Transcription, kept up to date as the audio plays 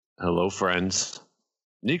Hello, friends.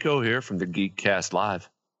 Nico here from the Geekcast Live,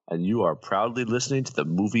 and you are proudly listening to the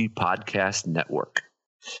Movie Podcast Network.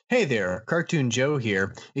 Hey there, Cartoon Joe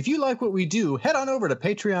here. If you like what we do, head on over to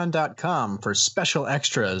patreon.com for special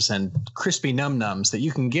extras and crispy num-nums that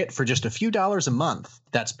you can get for just a few dollars a month.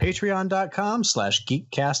 That's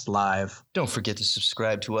patreon.com/geekcastlive. Don't forget to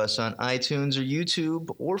subscribe to us on iTunes or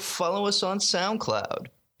YouTube, or follow us on SoundCloud.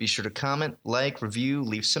 Be sure to comment, like, review,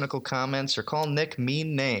 leave cynical comments, or call Nick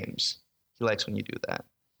mean names. He likes when you do that.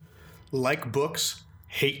 Like books?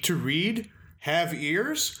 Hate to read? Have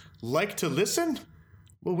ears? Like to listen?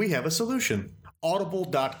 Well, we have a solution.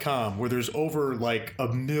 Audible.com, where there's over like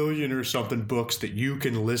 1 million or something books that you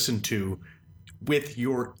can listen to with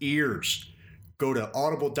your ears. Go to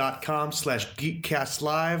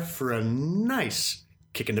audible.com/geekcastlive for a nice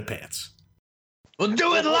kick in the pants. We'll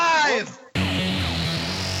do it live!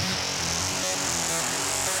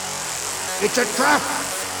 It's a trap!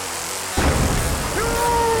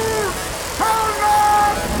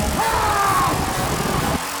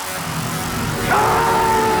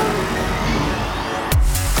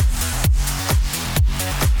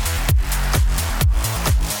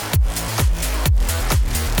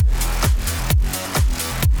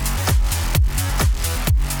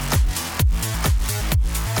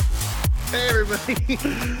 Hey, everybody.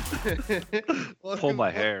 Pull my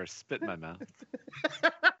hair, spit in my mouth.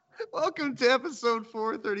 Welcome to episode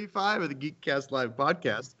 435 of the Geekcast Live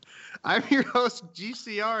podcast. I'm your host,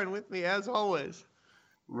 GCR, and with me, as always,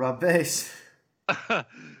 Rob Bass.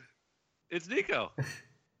 It's Nico.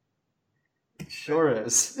 Sure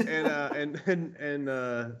is. and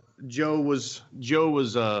Joe was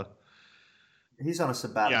He's on a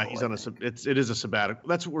sabbatical. yeah, he's on it is a sabbatical.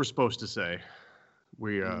 That's what we're supposed to say.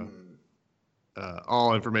 We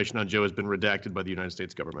all information on Joe has been redacted by the United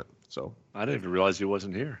States government. So I didn't even realize he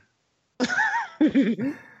wasn't here.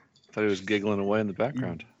 Thought he was giggling away in the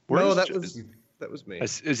background. No, that was me.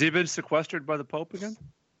 Has he been sequestered by the Pope again?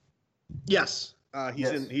 Yes,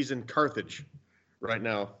 Yes. he's in Carthage right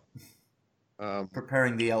now.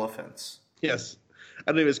 Preparing the elephants. Yes,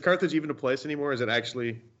 I don't know. Is Carthage even a place anymore? Is it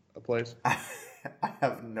actually a place? I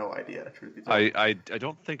have no idea, truth be told. I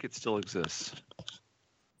don't think it still exists.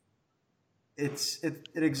 It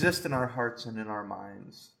exists in our hearts and in our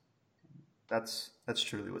minds. That's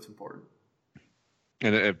truly what's important.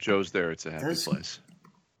 And if Joe's there, it's a happy place.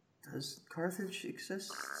 Does Carthage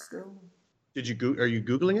exist still? Are you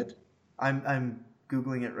Googling it? I'm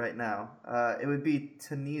Googling it right now. It would be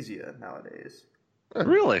Tunisia nowadays.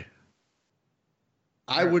 Really?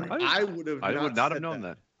 I would not have known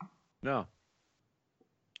that. No.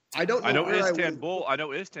 I don't know. I know Istanbul. I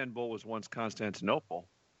know Istanbul was once Constantinople.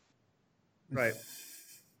 Right.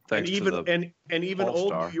 Thanks and even to the and even Pole old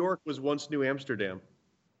Star. New York was once New Amsterdam.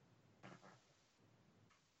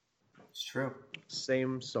 It's true.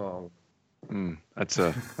 Same song. That's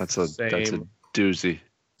a doozy.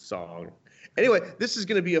 Song. Anyway, this is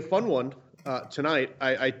going to be a fun one tonight.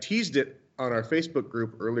 I teased it on our Facebook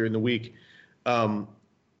group earlier in the week.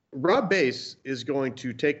 Rob Bass is going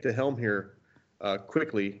to take the helm here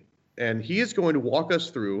quickly, and he is going to walk us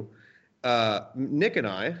through. Nick and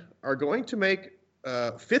I are going to make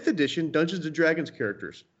 5th edition Dungeons and Dragons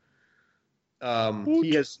characters.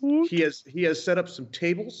 He has set up some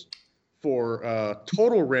tables for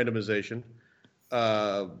total randomization.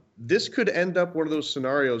 This could end up one of those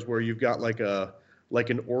scenarios where you've got like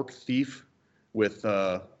an orc thief with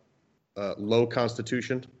low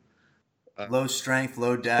constitution, Low strength,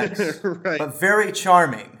 low dex, right? but very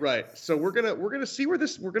charming. Right. So we're gonna see where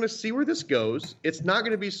this goes. It's not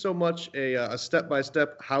gonna be so much a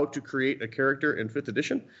step-by-step how to create a character in 5th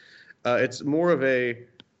edition. It's more of a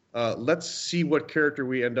let's see what character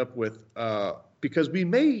we end up with because we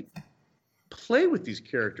may play with these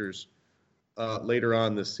characters later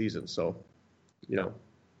on this season. So, you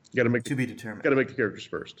got to make to be determined. Got to make the characters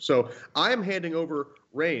first. So I am handing over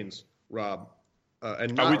reins, Rob.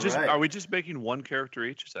 And Are we just making one character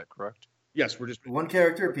each? Is that correct? Yes, we're just one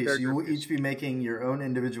character apiece. You will each be making your own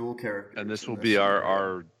individual character. And this will be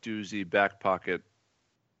our doozy back pocket,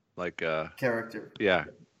 character. Yeah,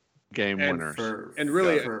 game winners. For a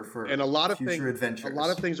lot of things. Adventures. A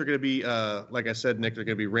lot of things are going to be, like I said, Nick. They're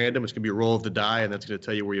going to be random. It's going to be a roll of the die, and that's going to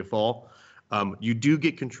tell you where you fall. You do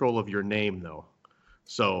get control of your name, though.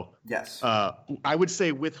 So yes, I would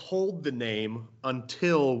say withhold the name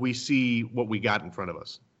until we see what we got in front of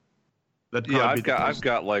us. I've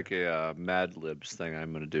got like a Mad Libs thing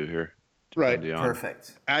I'm going to do here. Right.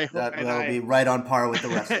 Perfect. That'll be right on par with the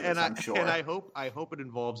rest of us, I'm sure. And I hope it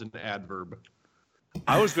involves an adverb.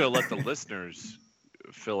 I was going to let the listeners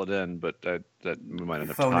fill it in, but that we might not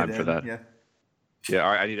have time for that. Yeah. Yeah,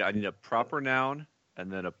 all right, I need a proper noun,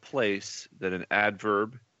 and then a place, then an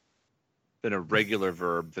adverb, then a regular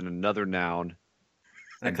verb, then another noun,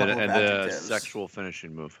 And a couple of and a adjectives. sexual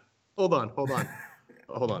finishing move. Hold on.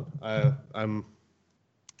 I'm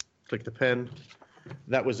click the pen.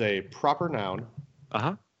 That was a proper noun,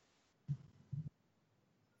 Uh-huh.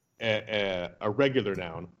 a regular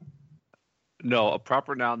noun, No, a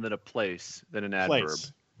proper noun, then a place, then an adverb,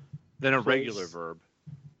 place, then a place, regular verb.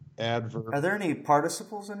 adverb, Are there any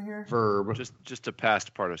participles in here? verb. Just a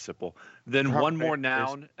past participle. Then Proper one more place.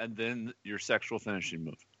 noun, and then your sexual finishing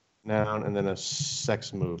move. Noun and then a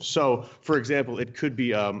sex move. So, for example, it could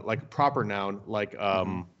be like a proper noun, like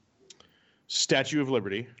Statue of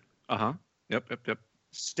Liberty. Uh-huh. Yep.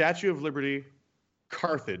 Statue of Liberty,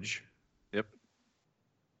 Carthage. Yep.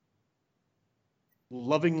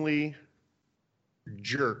 Lovingly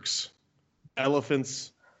jerks,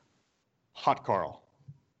 elephants, hot Carl.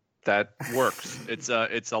 That works. It's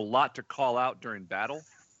a lot to call out during battle.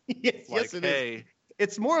 Yes, Like, yes, it is. hey,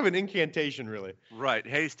 It's more of an incantation, really. right.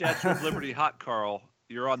 Hey, Statue of Liberty, hot Carl,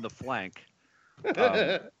 you're on the flank.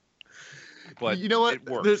 But you know what? it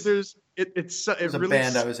works. It There's a really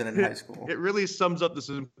band I was in high school. It really sums up the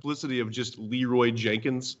simplicity of just Leroy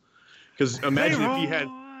Jenkins. Because imagine if he had,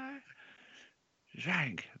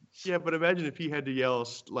 Jenkins. yeah, but imagine if he had to yell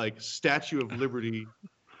like Statue of Liberty,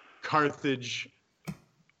 Carthage,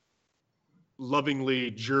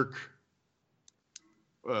 lovingly jerk,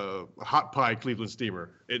 hot pie Cleveland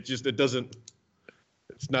steamer. It doesn't.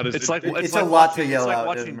 It's not as. It's a lot to yell out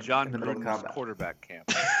watching in John the middle of Gruden's combat. quarterback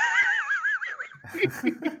camp.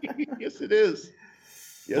 Yes, it is.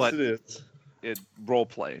 Yes, But- it is. It role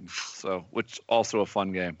playing, so which also a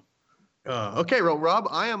fun game. Okay, well, Rob,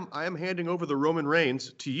 I am handing over the Roman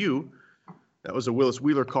Reigns to you. That was a Willis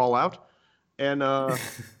Wheeler call out, and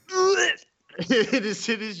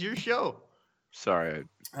it is your show. Sorry,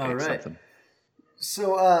 I All ate right. something.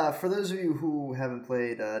 So, for those of you who haven't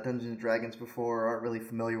played Dungeons and Dragons before or aren't really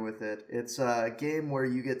familiar with it, it's a game where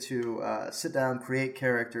you get to sit down, create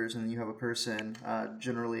characters, and you have a person,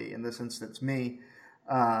 generally in this instance me,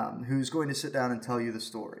 who's going to sit down and tell you the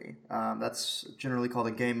story. That's generally called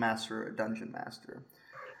a game master or a dungeon master.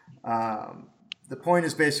 The point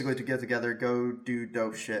is basically to get together, go do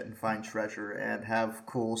dope shit, and find treasure, and have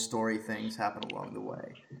cool story things happen along the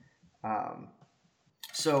way.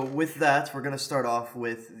 So with that, we're going to start off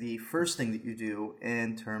with the first thing that you do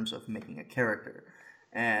in terms of making a character.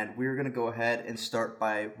 And we're going to go ahead and start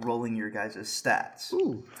by rolling your guys' stats.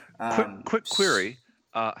 Ooh. Quick query.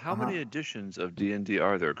 How many editions of D&D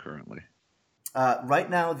are there currently? Right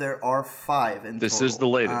now, there are 5 in This total. is the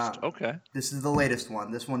latest. Okay. This is the latest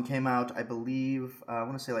one. This one came out, I believe, I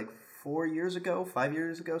want to say like 4 years ago, 5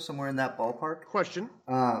 years ago, somewhere in that ballpark. Question.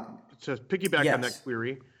 Um, To piggyback on Yes. that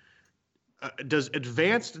query, does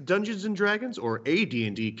Advanced Dungeons and Dragons or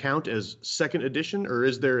AD&D count as second edition, or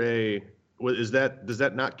is there does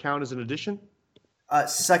that not count as an edition?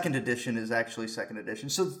 Second edition is actually second edition.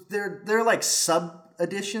 So they're like sub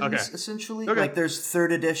editions Okay. essentially. Okay. Like there's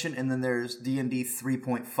third edition and then there's D&D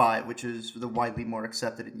 3.5, which is the widely more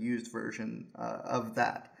accepted and used version of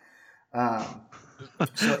that.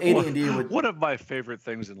 So AD&D would. One of my favorite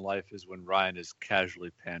things in life is when Ryan is casually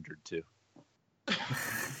pandered to.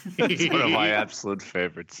 It's one of my absolute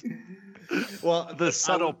favorites. Well, The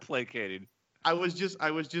subtle placating. I was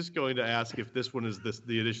just going to ask if this one is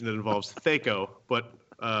the edition that involves Thaco, but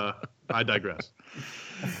I digress.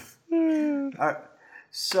 All right.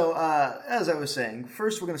 So, as I was saying,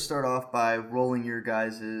 first we're going to start off by rolling your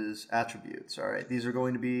guys' attributes. All right, these are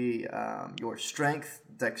going to be your strength,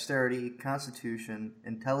 dexterity, constitution,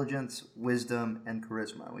 intelligence, wisdom, and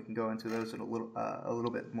charisma. We can go into those in a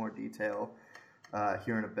little bit more detail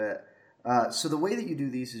here in a bit. So the way that you do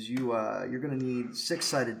these is you're going to need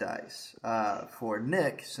 6-sided dice. For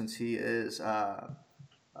Nick, since he is a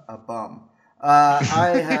bum. I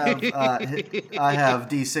have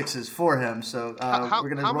D6s for him, so we're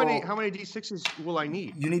gonna roll. How many D6s will I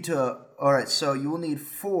need? You need to. All right, so you will need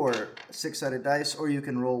 4 6-sided dice, or you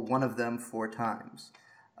can roll one of them 4 times.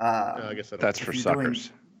 I guess That's for you're doing-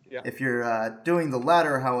 suckers. If you're doing the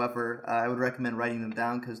latter, however, I would recommend writing them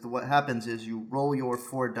down because what happens is you roll your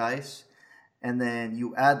 4 dice, and then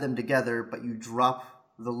you add them together, but you drop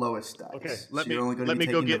the lowest dice. Okay, So you're only going to be let me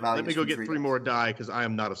taking go the values from get 3 3 dice. more die because I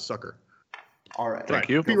am not a sucker. All right. Thank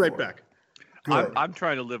you. Be Go right for it. back. Good. I'm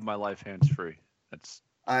trying to live my life hands free. That's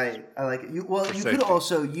I like it. You could safety.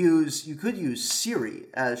 also use Siri,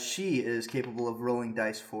 as she is capable of rolling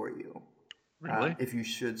dice for you. really. If you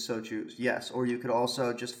should so choose, yes. Or you could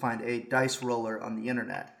also just find a dice roller on the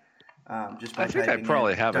internet. just by I think I typing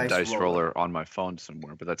probably in have a dice roller. roller on my phone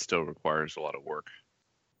somewhere, but that still requires a lot of work.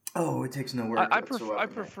 Oh, it takes no work I whatsoever.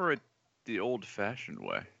 prefer it the old-fashioned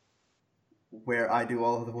way. Where I do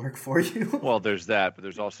all of the work for you. Well, there's that, but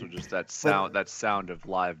there's also just that sound. That sound of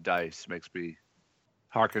live dice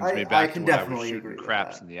harkens me I back to can when I was definitely shooting agree with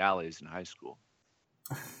craps that. in the alleys in high school.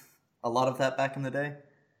 A lot of that back in the day.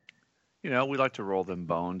 We like to roll them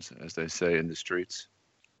bones, as they say in the streets.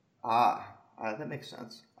 That makes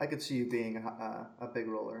sense. I could see you being a big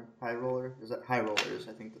roller, high roller. Is that high roller? Is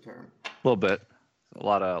I think the term. A little bit, a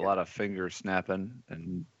lot of finger snapping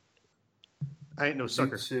and. I ain't no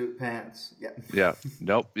sucker. Suit pants. Yeah. Yeah.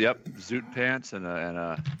 Nope. Yep. Zoot pants and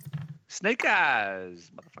a snake eyes,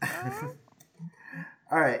 motherfucker.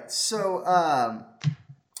 All right. So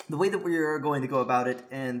the way that we are going to go about it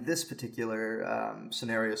in this particular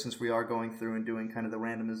scenario, since we are going through and doing kind of the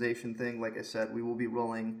randomization thing, like I said, we will be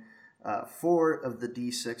rolling 4 of the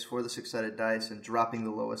d6 for the 6-sided dice and dropping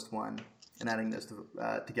the lowest one and adding those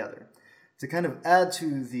together. To kind of add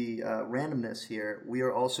to the randomness here, we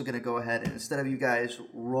are also going to go ahead and instead of you guys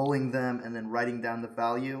rolling them and then writing down the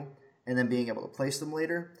value and then being able to place them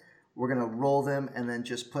later, we're going to roll them and then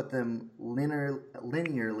just put them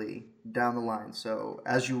linearly down the line. So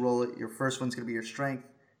as you roll it, your first one's going to be your strength,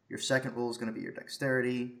 your second roll is going to be your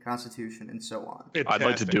dexterity, constitution, and so on. I'd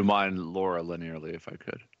like to do mine Laura linearly if I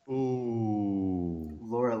could. Ooh.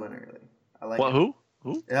 Laura linearly. I like What? it.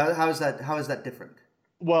 Who? How is that different?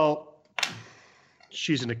 Well,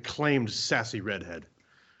 she's an acclaimed sassy redhead.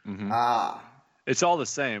 Mm-hmm. It's all the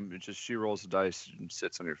same. It's just she rolls the dice and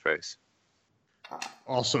sits on your face.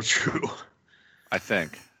 Also true. I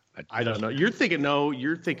think. I don't know. You're thinking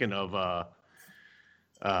of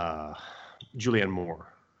Julianne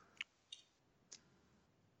Moore.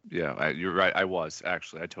 Yeah, you're right. I was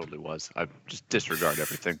actually. I totally was. I just disregard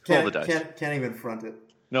everything. Can't, Roll the dice. Can't even front it.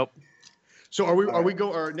 Nope. So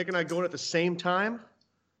are Nick and I going at the same time?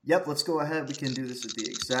 Yep, let's go ahead. We can do this at the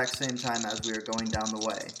exact same time as we are going down the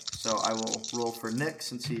way. So I will roll for Nick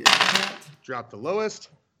since he is can't. Drop the lowest.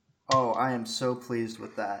 Oh, I am so pleased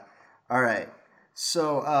with that. All right.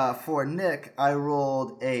 So for Nick, I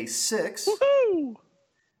rolled a 6, Woohoo!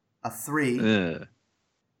 a 3,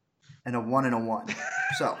 and a 1 and a 1.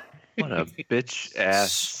 So what a bitch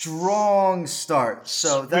ass. Strong start.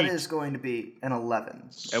 So that Sweet. is going to be an 11.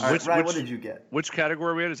 And All right, Ryan, what did you get? Which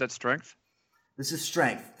category are we in? Is that strength? This is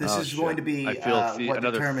strength. This is shit. going to be I feel what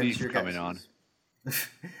another determines thief your coming guys' on.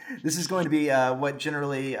 This is going to be what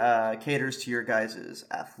generally caters to your guys'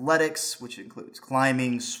 athletics, which includes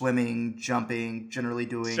climbing, swimming, jumping, generally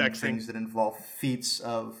doing things that involve feats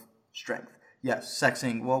of strength. Yes,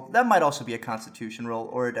 sexing. Well, that might also be a constitution roll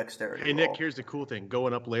or a dexterity Hey, roll. Nick, here's the cool thing.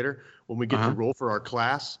 Going up later, when we get to roll for our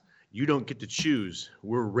class, you don't get to choose.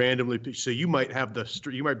 We're randomly. So you might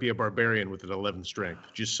be a barbarian with an 11 strength,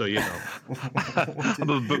 just so you know.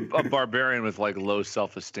 I'm a barbarian with like low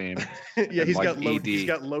self-esteem. Yeah, he's like got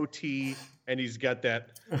low T, and he's got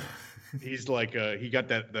that. He's like he got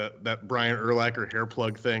that Brian Urlacher hair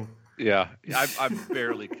plug thing. Yeah, I'm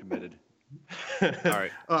barely committed. All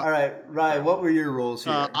right. All right, Ryan, what were your rolls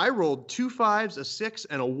here? I rolled 2 5s, a 6,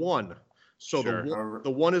 and a 1. So Sure. the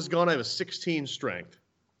 1 is gone. I have a 16 strength.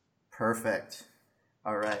 Perfect.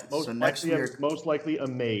 All right. Most So next most likely a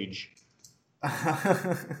mage.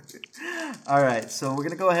 All right. So we're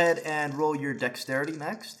gonna go ahead and roll your dexterity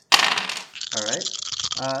next. All right.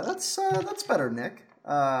 That's better, Nick.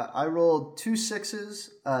 I rolled 2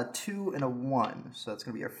 6s, 2, and a 1. So that's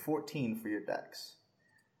gonna be a 14 for your dex.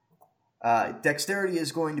 Dexterity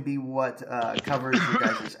is going to be what covers your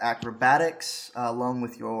guys' acrobatics, along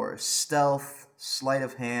with your stealth, sleight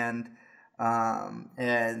of hand,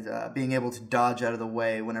 and being able to dodge out of the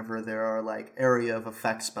way whenever there are like area of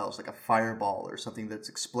effect spells, like a fireball or something that's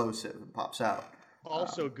explosive and pops out.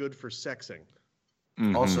 Also good for sexing.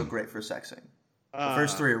 Mm-hmm. Also great for sexing. The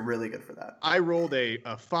first 3 are really good for that. I rolled a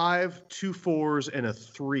 5, 2 4s, and a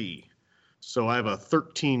 3. So I have a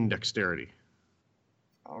 13 dexterity.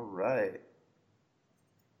 All right.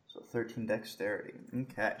 So 13 dexterity.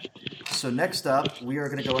 Okay. So next up, we are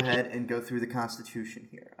going to go ahead and go through the Constitution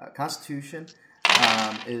here. Constitution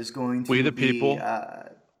is going to We the be, people.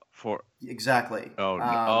 For exactly.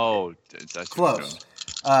 That's close.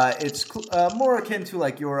 It's more akin to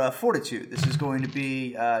like your fortitude. This is going to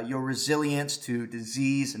be your resilience to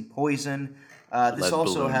disease and poison. This Lead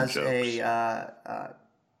also balloon has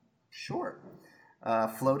jokes.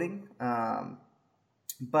 floating.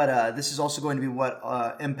 But this is also going to be what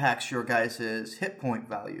impacts your guys' hit point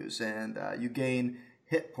values, and you gain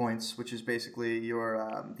hit points, which is basically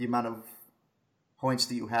your the amount of points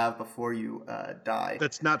that you have before you die.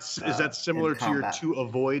 That's not. Is that similar to your 2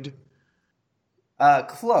 avoid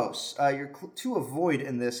Close. To avoid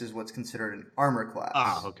in this is what's considered an armor class.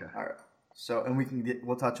 Ah, okay. All right. So, and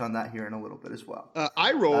we'll touch on that here in a little bit as well.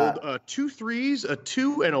 I rolled 2 3s, a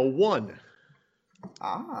 2, and a 1.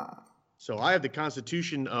 Ah. So I have the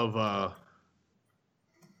constitution of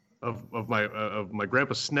my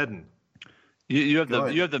grandpa Snedden. You have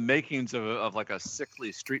Good. the makings of like a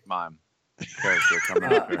sickly street mime character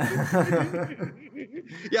coming up here.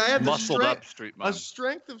 Yeah, I have Muscled up street mime. a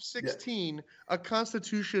strength of 16, a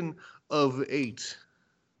constitution of 8.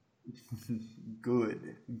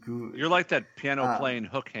 Good. You're like that piano playing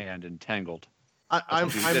hook hand in Tangled. I'm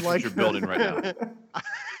That's like what you're building right now.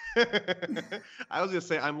 I was gonna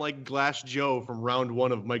say I'm like Glass Joe from round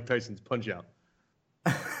 1 of Mike Tyson's Punch Out.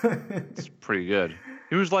 It's pretty good.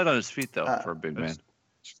 He was light on his feet though for a big man.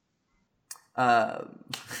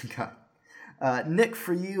 God. Nick,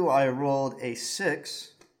 for you, I rolled a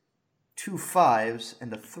 6, 2 5s,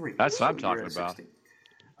 and a 3. That's what I'm So you're talking at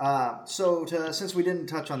about. 16. Since we didn't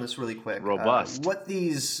touch on this really quick, Robust. what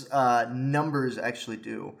these numbers actually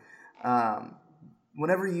do,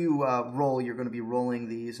 whenever you roll, you're going to be rolling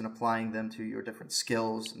these and applying them to your different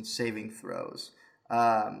skills and saving throws.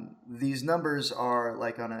 These numbers are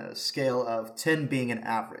like on a scale of 10 being an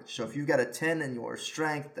average. So if you've got a 10 in your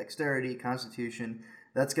strength, dexterity, constitution,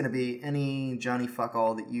 that's going to be any Johnny fuck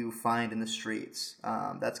all that you find in the streets.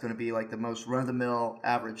 That's going to be like the most run-of-the-mill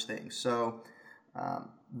average thing. So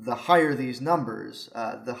the higher these numbers,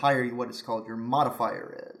 the higher what is called your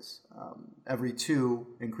modifier is. Every 2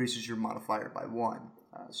 increases your modifier by 1.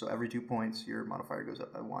 So every 2 points, your modifier goes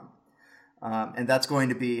up by 1. And that's going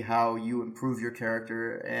to be how you improve your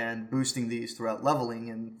character, and boosting these throughout leveling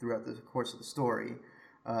and throughout the course of the story.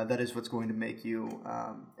 That is what's going to make you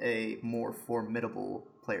a more formidable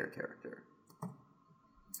player character.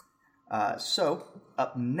 So,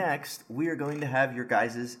 up next, we are going to have your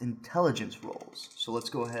guys' intelligence rolls. So let's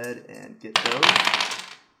go ahead and get those.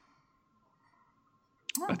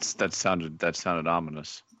 That sounded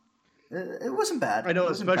ominous. It wasn't bad. I know,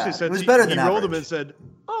 especially since it was better than he rolled them average. and said,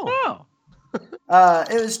 Oh.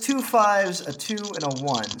 It was 2 5s, a 2, and a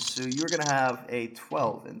 1. So you're going to have a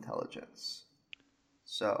 12 intelligence.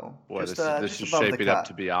 So, Boy, just, this just is above the shaping cut. up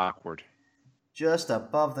to be awkward. Just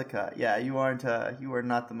above the cut. Yeah, you are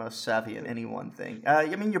not the most savvy in any one thing.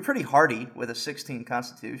 I mean, you're pretty hardy with a 16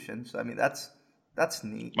 constitution. So, I mean, that's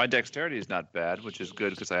neat. My dexterity is not bad, which is good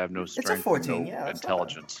because I have no strength It's a 14, and no yeah, that's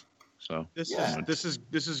intelligence. So This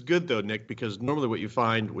is good though, Nick, because normally what you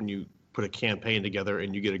find when you put a campaign together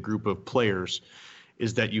and you get a group of players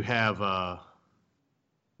is that you have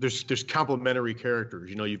there's complementary characters.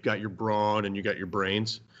 You know, you've got your brawn and you got your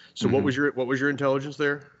brains. So what was your intelligence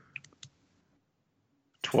there?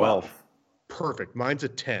 12. Perfect. Mine's a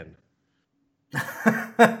 10.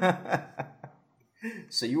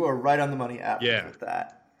 So you are right on the money average with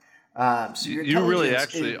that. So your You really intelligence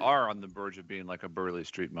actually is- are on the verge of being like a burly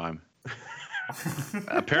street mime.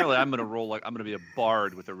 Apparently, I'm gonna be a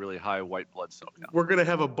bard with a really high white blood cell count. We're gonna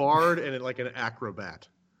have a bard and like an acrobat.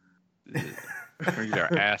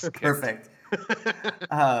 Their ass kicked. Perfect.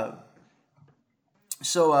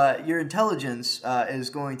 So your intelligence is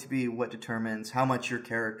going to be what determines how much your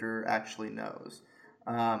character actually knows.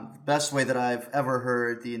 The best way that I've ever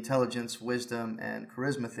heard the intelligence, wisdom, and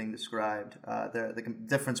charisma thing described, the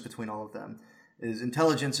difference between all of them, is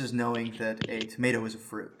intelligence is knowing that a tomato is a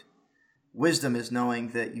fruit. Wisdom is knowing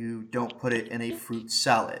that you don't put it in a fruit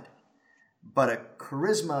salad. But a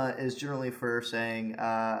charisma is generally for saying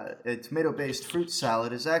a tomato-based fruit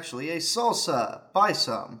salad is actually a salsa. Buy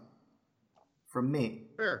some. From me.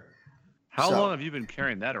 Fair. How So- long have you been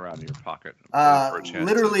carrying that around in your pocket? For a chance to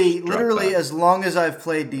Literally strike back? as long as I've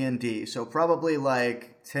played D&D. So probably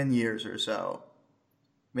like 10 years or so.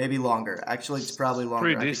 Maybe longer. Actually, it's probably longer.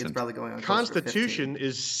 Pretty I think it's decent. probably going on closer to 15. Constitution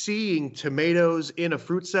is seeing tomatoes in a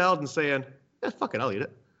fruit salad and saying, fuck it, I'll eat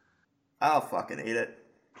it. I'll fucking eat it.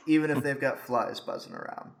 Even if they've got flies buzzing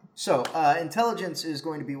around. So, intelligence is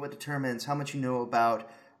going to be what determines how much you know about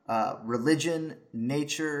religion,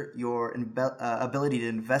 nature, your ability to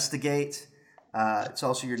investigate. It's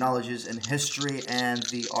also your knowledges in history and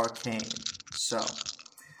the arcane. So,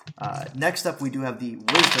 next up we do have the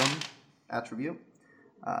wisdom attribute.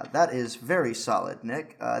 That is very solid,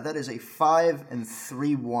 Nick. That is a 5 and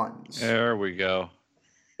 3 1s. There we go.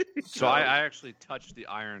 So I actually touched the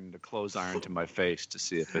clothes iron to my face to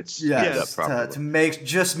see if it's heated up Yes, properly. to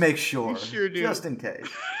make sure. You sure do. Just in case.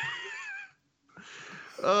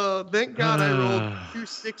 Thank God I rolled 2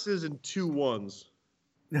 6s and 2 1s.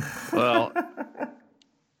 Well, at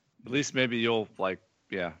least maybe you'll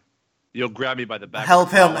you'll grab me by the back. Help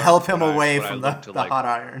of the him collar help him when I- away when I from look the to, like- hot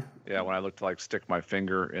iron. Yeah, when I look to like stick my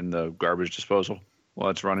finger in the garbage disposal. while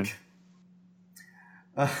it's running.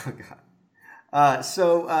 Oh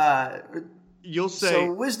God. You'll say.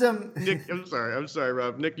 So wisdom. Nick, I'm sorry,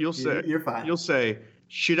 Rob. Nick, you'll say. You're fine. You'll say,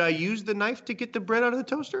 should I use the knife to get the bread out of the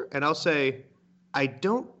toaster? And I'll say, I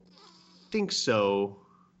don't think so,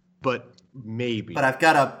 but maybe. But I've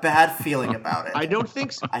got a bad feeling about it. I don't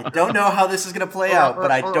think so. I don't know how this is going to play out,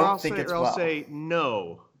 but I don't think it's well. I'll say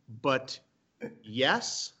no, but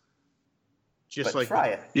yes. Just but like try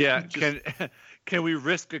it. Yeah, can we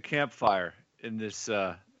risk a campfire in this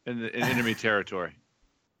in enemy territory?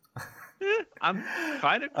 I'm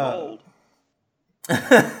kind of cold.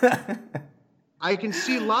 I can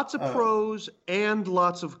see lots of pros and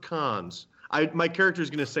lots of cons. My character is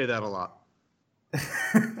going to say that a lot.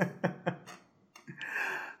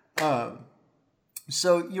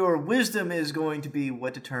 So your wisdom is going to be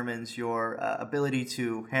what determines your ability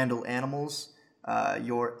to handle animals,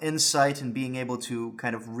 your insight in being able to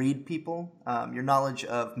kind of read people, your knowledge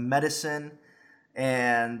of medicine,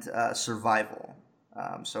 and survival,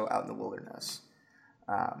 so out in the wilderness.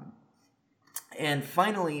 And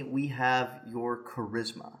finally, we have your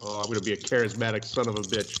charisma. Oh, I'm going to be a charismatic son of a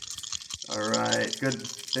bitch. All right, good.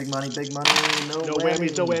 Big money, No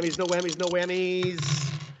whammies, no whammies, no whammies, no whammies.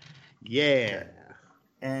 Yeah.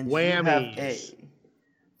 And whammies. You have a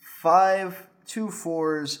 5, 2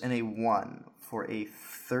 4s, and a 1 for a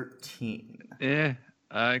 13. Yeah,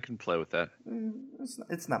 I can play with that.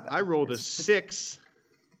 It's not bad. I rolled a 6,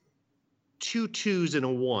 2 2s, and a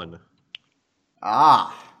 1.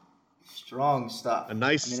 Ah, strong stuff. A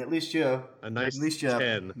nice. I mean, at least you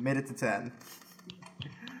 10. made it to 10.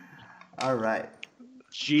 All right.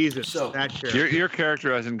 Jesus, So, that character. Your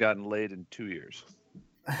character hasn't gotten laid in 2 years.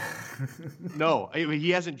 No, I mean,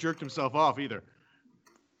 he hasn't jerked himself off either.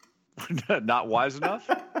 Not wise enough?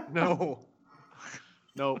 No,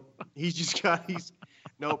 he's just got a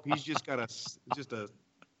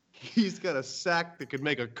sack that could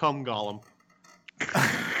make a cum golem.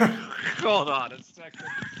 Hold on a second.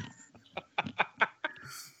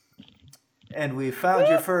 And we found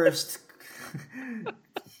your first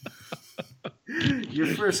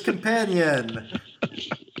companion.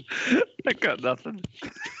 I got nothing.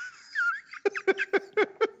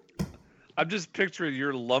 I'm just picturing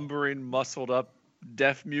your lumbering, muscled up,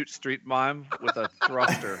 deaf mute street mime with a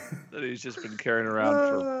thruster that he's just been carrying around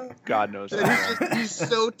for God knows how long. He's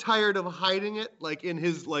so tired of hiding it, like in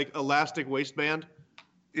his elastic waistband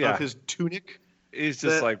of his tunic. He's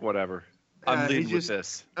just like, whatever. I'm leading with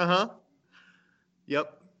this.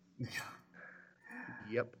 Yep.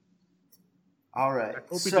 All right. I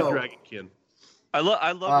hope he's a dragonkin. I love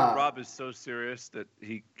that Rob is so serious that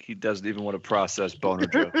he doesn't even want to process boner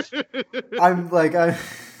jokes. I'm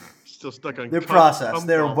still stuck on. They're processed.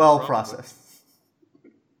 They're well processed.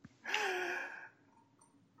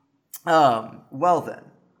 Well then,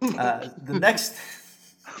 the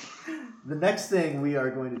next thing we are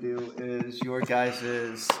going to do is your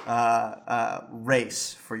guys'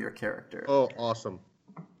 race for your character. Oh, awesome!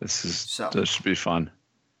 This should be fun.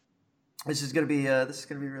 This is gonna be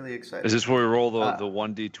really exciting. Is this where we roll the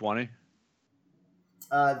 1d20?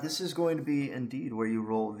 This is going to be indeed where you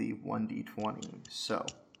roll the 1d20. So.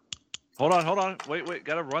 Hold on. Wait.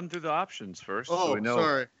 Got to run through the options first. Oh, so we know.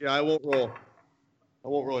 Sorry. Yeah, I won't roll.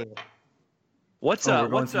 Yet. What's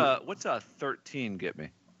a 13 get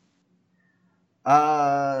me?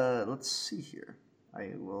 Let's see here.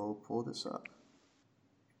 I will pull this up.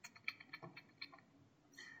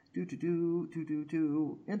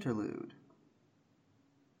 Interlude.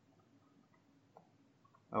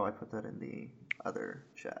 Oh, I put that in the other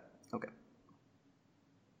chat. Okay.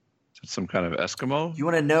 Is it some kind of Eskimo? You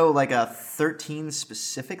want to know like a 13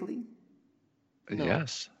 specifically? No.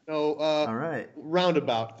 Yes. No. All right.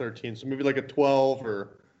 Roundabout 13, so maybe like a 12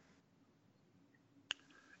 or.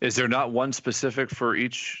 Is there not one specific for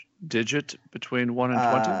each digit between 1 and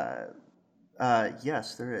 20?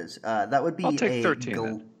 Yes, there is. That would be I'll take 13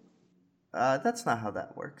 then. That's not how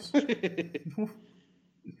that works.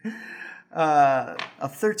 A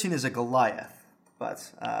 13 is a Goliath,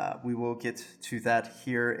 but we will get to that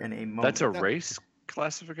here in a moment. That's a race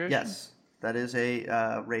classification? Yes, that is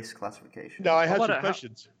a race classification. Now, I have some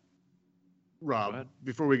questions, Rob,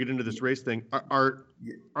 before we get into this race thing. Are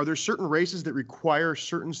there certain races that require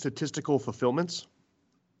certain statistical fulfillments?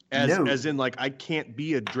 As in, like, I can't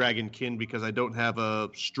be a dragonkin because I don't have a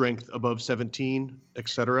strength above 17, et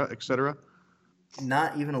cetera, et cetera?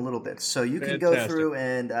 Not even a little bit. So you can go through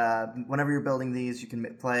and whenever you're building these, you can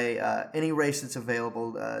play any race that's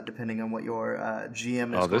available depending on what your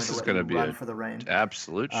GM is going to let you run for the range.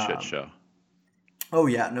 Absolute shit show. Oh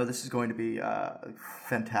yeah, no, this is going to be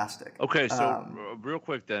fantastic. Okay, so real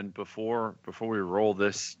quick then, before we roll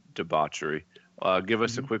this debauchery, give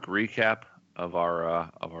us a quick recap of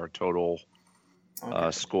our total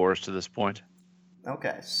scores to this point.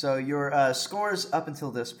 Okay, so your scores up until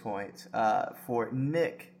this point, for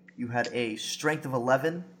Nick, you had a strength of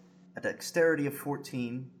 11, a dexterity of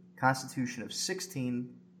 14, constitution of 16,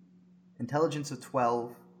 intelligence of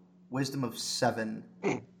 12, wisdom of 7,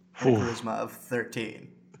 and a charisma of 13.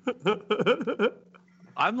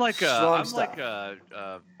 I'm like Strong a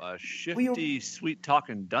stuff. shifty, sweet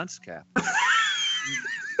talking dunce cap.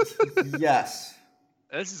 Yes.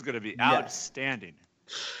 This is going to be Yes. outstanding.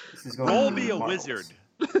 This is going Roll to be me a marvelous. wizard,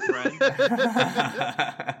 friend.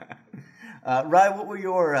 Ryan, what were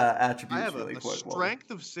your attributes? I have really a quick?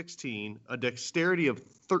 strength of 16, a dexterity of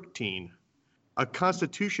 13, a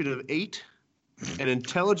constitution of 8, an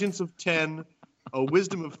intelligence of 10, a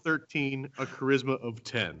wisdom of 13, a charisma of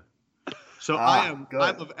 10. So I'm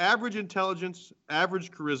of average intelligence,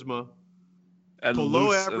 average charisma, And below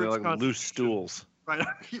loose, average like constitution. loose stools. Right,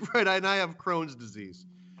 right, and I have Crohn's disease.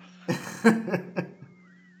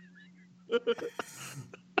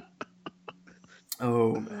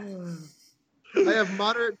 Oh man. I have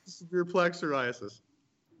moderate to severe plaque psoriasis.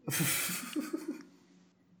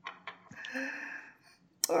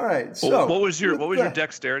 All right. So what was your with that-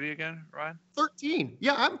 dexterity again, Ryan? 13.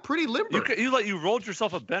 Yeah, I'm pretty limber. You rolled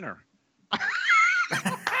yourself a Benner.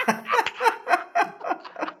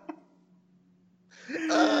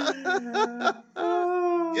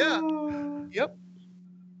 Yeah. Yep.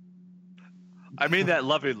 I mean that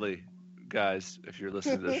lovingly, guys, if you're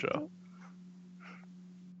listening to the show.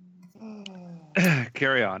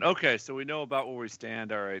 Carry on. Okay, so we know about where we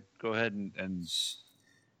stand. All right, go ahead and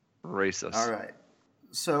race us. All right.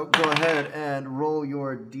 So go ahead and roll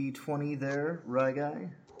your d20 there, Rye Guy.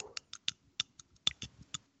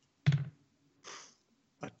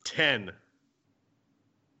 A 10.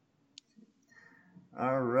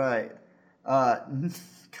 All right.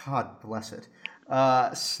 God bless it.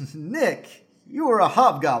 Nick, you were a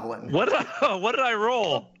hobgoblin. What did I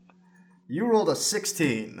roll? You rolled a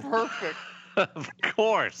 16. Perfect. Of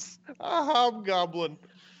course. A hobgoblin.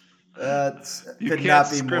 You could can't not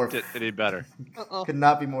be script more it any better. could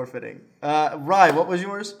not be more fitting. Rye, what was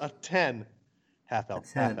yours? A 10. Half elf,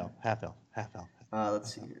 A 10. half elf, half elf, half elf.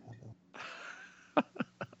 Let's see here.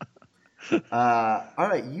 All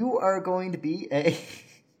right, you are going to be a.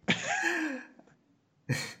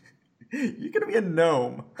 You're going to be a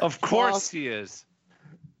gnome. Of course he is.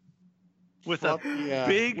 With a Yeah,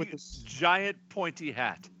 big, with a- giant, pointy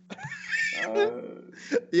hat.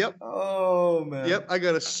 Yep. Oh man. Yep, I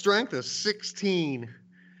got a strength of 16.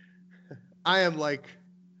 I'm like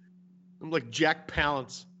Jack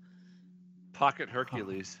Palance. Pocket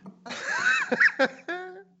Hercules.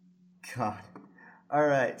 God. All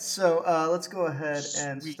right, so let's go ahead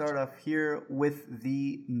and start off here with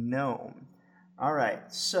the gnome. All right,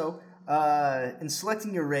 so in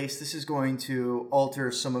selecting your race, this is going to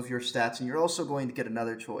alter some of your stats, and you're also going to get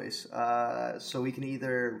another choice. So we can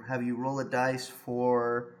either have you roll a dice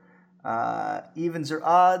for evens or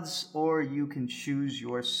odds, or you can choose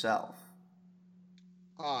yourself.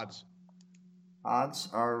 Odds. Odds?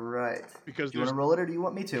 All right. Because Do you want to roll it, or do you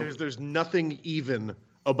want me to? Because there's nothing even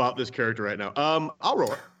about this character right now. I'll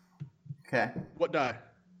roll it. Okay. What die?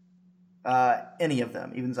 Any of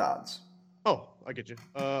them, evens, odds. Oh, I get you.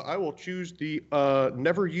 I will choose the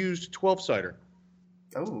never used 12-sider.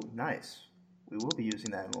 Oh, nice. We will be using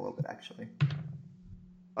that in a little bit, actually.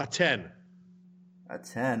 A 10. A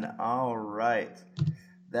 10. All right.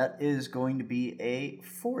 That is going to be a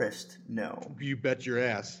forest gnome. You bet your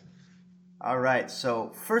ass. All right.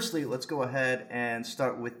 So, firstly, let's go ahead and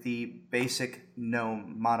start with the basic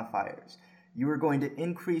gnome modifiers. You are going to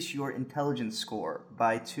increase your intelligence score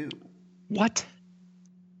by 2. What?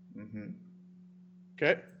 Mm-hmm.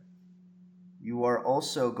 Okay. You are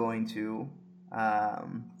also going to,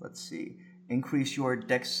 increase your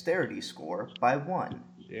dexterity score by 1.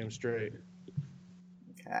 Damn straight.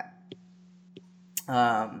 Okay.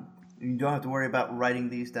 You don't have to worry about writing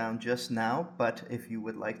these down just now, but if you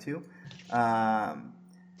would like to.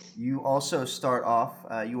 You also start off,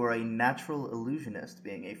 you are a natural illusionist,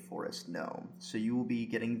 being a forest gnome. So you will be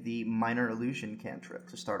getting the minor illusion cantrip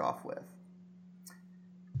to start off with.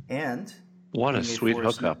 And What a being sweet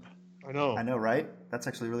forest hookup. I know. I know, right? That's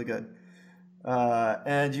actually really good.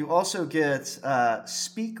 And you also get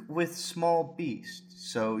Speak with Small Beasts.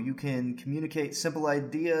 So you can communicate simple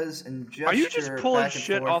ideas and gesture. Are you just pulling back and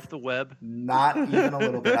shit forth. off the web? Not even a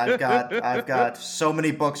little bit. I've got so many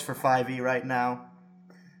books for 5e right now.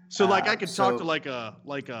 So like I could so- talk to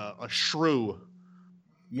like a shrew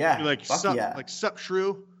Yeah. You're like, fuck sup, yeah. like, sup,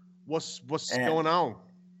 shrew? What's And- going on?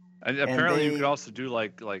 And apparently, you they- could also do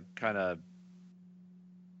like kind of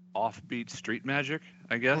offbeat street magic,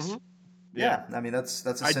 I guess. Mhm. Yeah. I mean, that's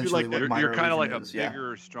I do essentially like what that. You're minor kind of like illusion a is. Yeah.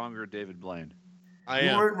 bigger, stronger David Blaine. I You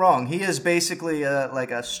am. weren't wrong. He is basically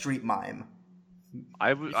like a street mime.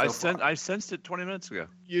 I far. sensed it 20 minutes ago.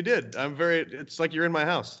 You did. It's like you're in my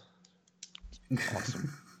house.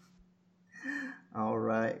 Awesome. All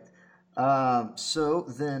right. So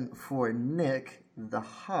then for Nick, the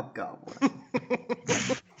Hobgoblin.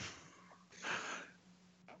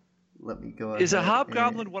 Let me go ahead. Is a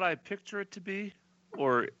hobgoblin what I picture it to be,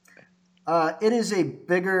 or It is a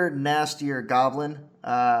bigger, nastier goblin.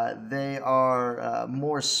 They are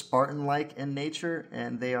more Spartan-like in nature,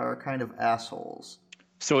 and they are kind of assholes.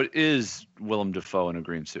 so it is Willem Dafoe in a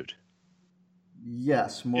green suit?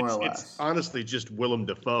 Yes, more or less. It's honestly just Willem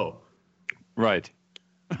Dafoe. Right.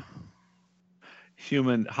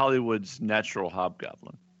 Hollywood's natural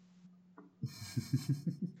hobgoblin.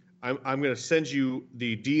 I'm going to send you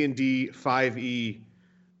the D&D 5e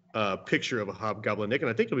picture of a hobgoblin, Nick, and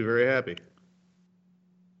I think you'll be very happy.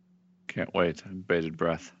 Can't wait. I'm bated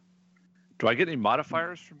breath. Do I get any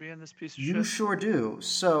modifiers for being this piece of You shit? sure do.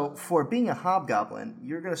 So, for being a hobgoblin,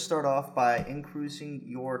 you're going to start off by increasing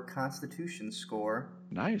your Constitution score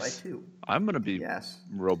by Nice. 2. I'm going to be Yes,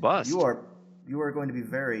 robust. you are going to be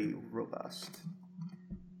very robust.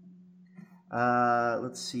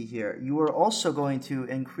 Let's see here. You are also going to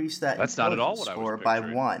increase that That's not at all intelligence what I was score by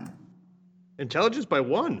picturing. 1. Intelligence by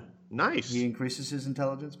 1. Nice. He increases his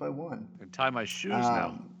intelligence by 1. I can tie my shoes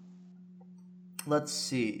now. Let's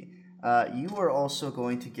see. You are also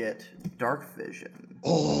going to get dark vision.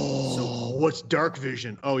 Oh, what's dark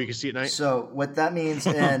vision? Oh, you can see at night? So what that means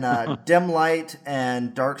in dim light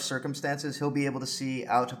and dark circumstances, he'll be able to see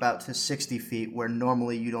out about to 60 feet, where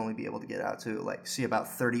normally you'd only be able to get out to like see about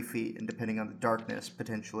 30 feet, and depending on the darkness,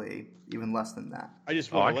 potentially even less than that. I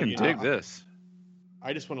just Oh, want I to let can you dig know. this.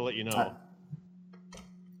 I just want to let you know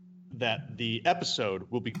that the episode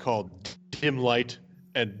will be called Dim Light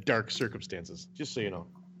and Dark Circumstances. Just so you know.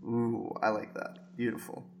 Ooh, I like that.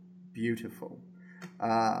 Beautiful. Beautiful.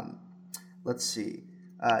 Let's see.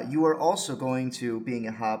 You are also going to, being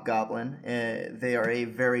a hobgoblin, they are a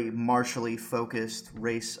very martially focused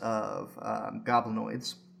race of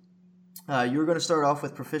goblinoids. You're going to start off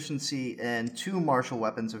with proficiency in 2 martial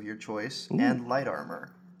weapons of your choice and light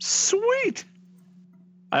armor. Sweet!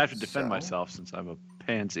 I have to defend So- myself since I'm a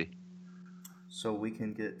pansy. So we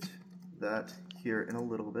can get that here in a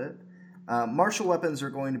little bit. Martial weapons are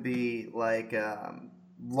going to be like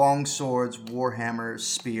long swords, warhammers,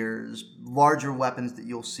 spears, larger weapons that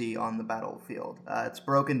you'll see on the battlefield. It's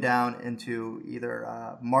broken down into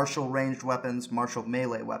either martial ranged weapons, martial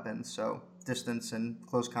melee weapons, so distance and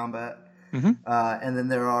close combat. And then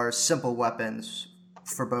there are simple weapons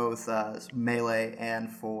for both melee and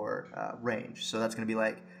for range. So that's going to be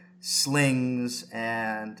like slings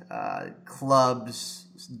and clubs,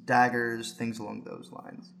 daggers, things along those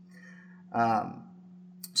lines.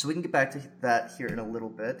 So we can get back to that here in a little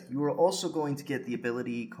bit. You are also going to get the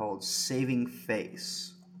ability called Saving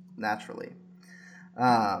Face, naturally.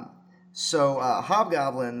 So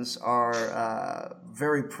hobgoblins are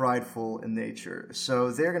very prideful in nature.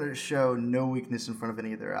 So they're going to show no weakness in front of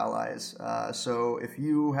any of their allies. So if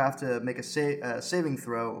you have to make a saving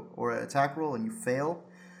throw or an attack roll and you fail,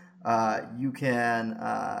 you can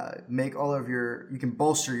make you can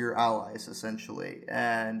bolster your allies essentially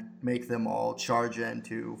and make them all charge in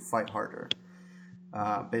to fight harder.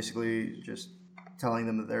 Basically, just telling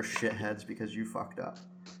them that they're shitheads because you fucked up.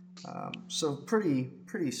 So pretty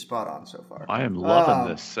spot on so far. I am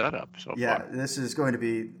loving this setup so Yeah, far. this is going to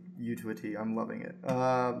be you to a T. I'm loving it.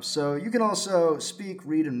 So you can also speak,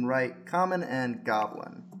 read, and write Common and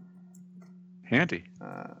Goblin. Handy.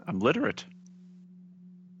 I'm literate.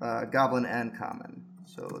 Goblin and Common.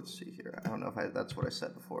 So let's see here. I don't know if that's what I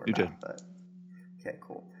said before or You not, did. but okay,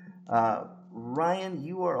 cool. Ryan,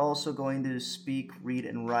 you are also going to speak, read,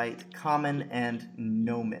 and write Common and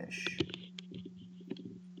Gnomish.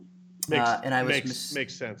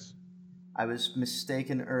 Makes sense. I was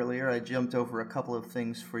mistaken earlier. I jumped over a couple of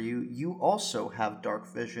things for you. You also have dark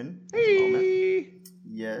vision. At the moment.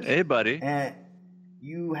 Yes. Hey, buddy. And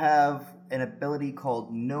you have an ability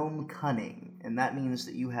called Gnome Cunning, and that means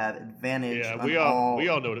that you have advantage Yeah, on we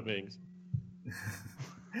all know what it means.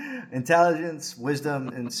 intelligence, wisdom,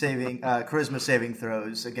 and charisma saving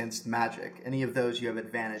throws against magic. Any of those you have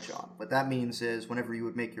advantage on. What that means is whenever you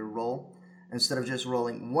would make your roll, instead of just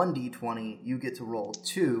rolling 1d20, you get to roll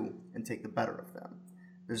 2 and take the better of them.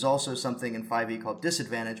 There's also something in 5e called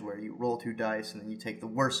disadvantage, where you roll 2 dice and then you take the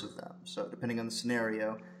worst of them. So depending on the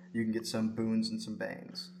scenario, you can get some boons and some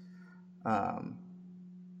banes.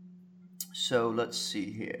 So let's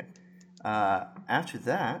see here. After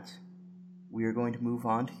that, we are going to move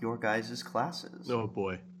on to your guys' classes. Oh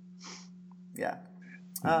boy. Yeah.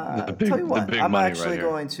 The big- tell you what, the big I'm money actually right here.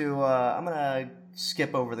 going to I'm gonna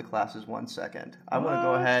skip over the classes 1 second. I want to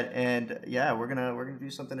go ahead and we're gonna do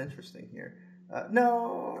something interesting here.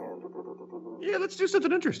 No. Yeah, let's do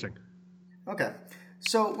something interesting. Okay.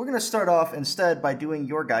 So we're gonna start off instead by doing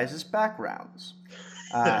your guys' backgrounds.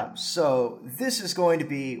 So this is going to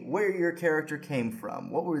be where your character came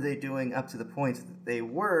from. What were they doing up to the point that they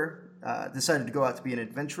were decided to go out to be an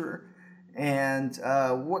adventurer, and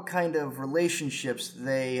what kind of relationships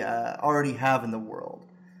they already have in the world.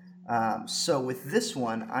 So with this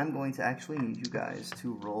one, I'm going to actually need you guys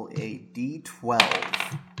to roll a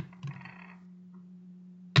d12.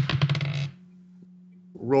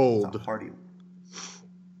 Rolled. It's a hearty.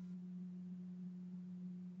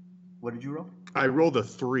 What did you roll? I rolled a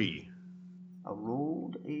 3. I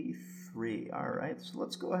rolled a 3. All right, so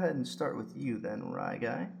let's go ahead and start with you then, Rye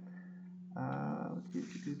Guy.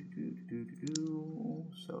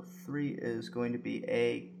 So 3 is going to be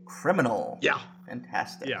a criminal. Yeah.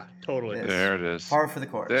 Fantastic. Yeah, totally. There it is. Par for the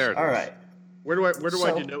course. There it All is. right. Where do I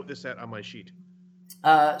So- denote this at on my sheet?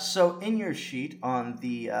 So in your sheet on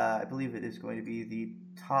the, I believe it is going to be the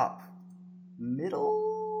top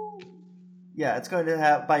middle. Yeah, it's going to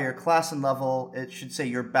have, by your class and level, it should say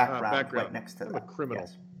your background right next to I'm that. a criminal.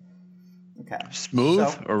 Yes. Okay. Smooth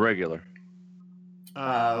So- or regular?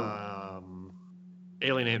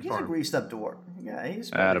 Alien Ant He's a Farm. greased up dwarf. Yeah, he's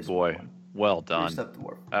Attaboy. Well done. Greased up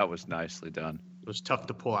dwarf. That was nicely done. It was tough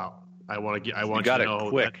to pull out. I You want got you to it know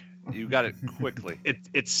quick. You got it quickly. that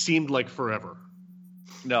it seemed like forever.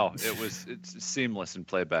 No, it's seamless in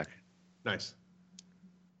playback. Nice.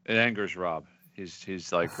 It angers Rob.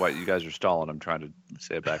 He's like, "What? You guys are stalling." I'm trying to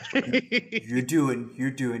say a backstory. You're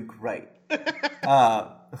doing great.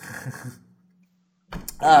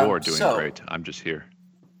 You're doing so- great. I'm just here.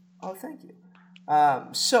 Oh, thank you.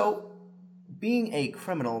 So, being a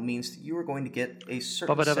criminal means that you are going to get a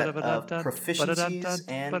certain set of proficiencies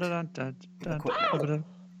and equipment.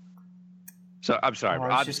 So I'm sorry. Oh, I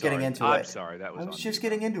was I'm just sorry. getting into I'm it. sorry. That was I was on just me.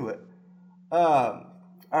 getting into it. All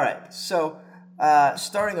right. So,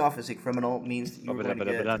 starting off as a criminal means that you're going to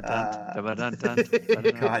get.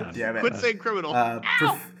 God damn it. Quit saying criminal.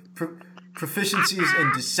 Proficiencies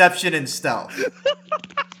in deception and stealth.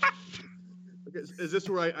 Is this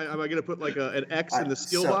where am I going to put like an X in the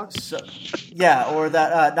skill box? Yeah, or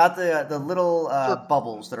that not the little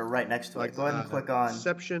bubbles that are right next to it. Go ahead and click on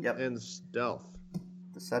Deception and Stealth.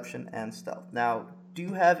 Deception and stealth. Now, do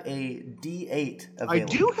you have a D8 available? I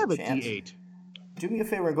do have a chance? D8. Do me a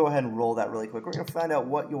favor and go ahead and roll that really quick. We're going to find out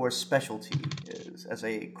what your specialty is as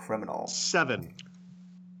a criminal. 7.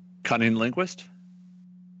 Cunning linguist.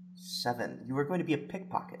 7. You are going to be a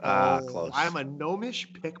pickpocket. Close. I'm a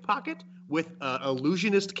gnomish pickpocket with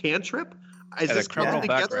illusionist cantrip. Is And this a criminal coming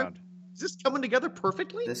together? background. Is this coming together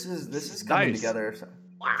perfectly? This is coming Nice. together. So.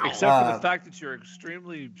 Wow. Except for the fact that you're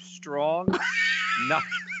extremely strong, not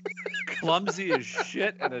clumsy as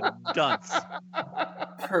shit, and a dunce.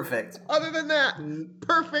 Perfect. Other than that,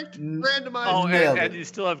 perfect randomized. Oh, Nailed and it. you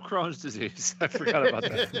still have Crohn's disease. I forgot about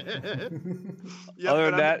that. Yep, Other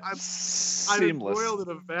and than that, I'm seamless. embroiled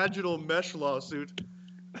in a vaginal mesh lawsuit.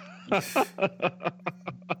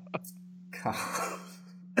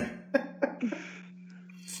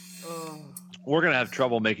 We're gonna have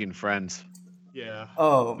trouble making friends. Yeah.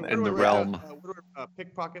 Oh man. In the What do I write realm. down? What do I-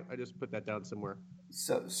 pickpocket. I just put that down somewhere.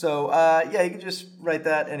 So yeah, you can just write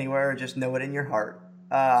that anywhere, or just know it in your heart.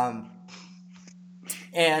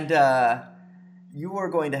 And you are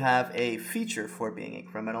going to have a feature for being a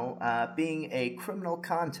criminal, being a criminal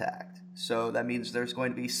contact. So that means there's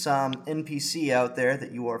going to be some NPC out there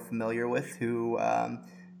that you are familiar with who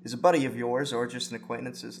is a buddy of yours, or just an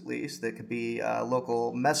acquaintance at least. That could be a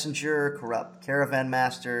local messenger, corrupt caravan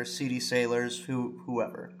master, seedy sailors,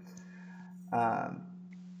 whoever.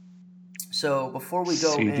 So before we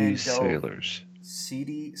go CD sailors.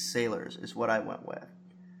 seedy sailors is what I went with.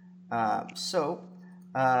 So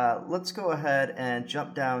let's go ahead and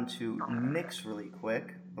jump down to Nick's really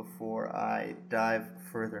quick before I dive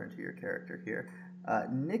further into your character here.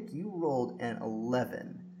 Nick, you rolled an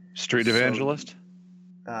 11. Street So- evangelist.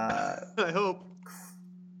 I hope.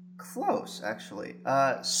 Close, actually.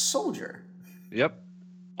 Soldier. Yep.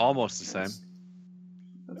 Almost the same.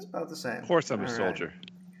 That's about the same. Of course, I'm a All right. soldier.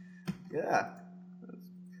 Yeah.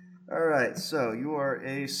 All right, so you are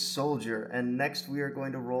a soldier, and next we are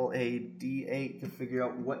going to roll a d8 to figure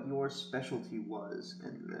out what your specialty was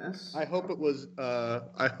in this. I hope it was.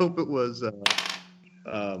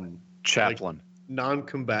 Chaplain. Like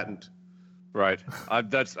non-combatant. Right. I'm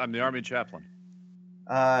the Army chaplain.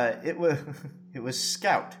 It was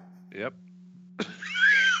scout. Yep.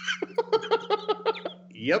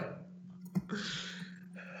 Yep.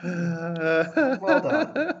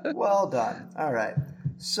 Well done. All right.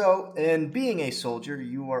 So, in being a soldier,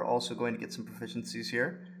 you are also going to get some proficiencies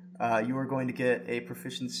here. You are going to get a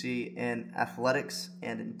proficiency in athletics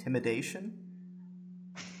and intimidation.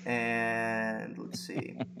 And let's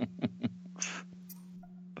see.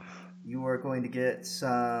 You are going to get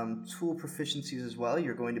some tool proficiencies as well.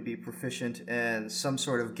 You're going to be proficient in some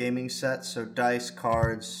sort of gaming set, so dice,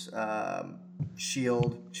 cards,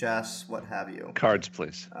 shield, chess, what have you. Cards,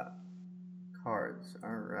 please. Cards,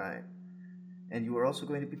 all right. And you are also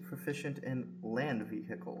going to be proficient in land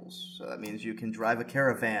vehicles. So that means you can drive a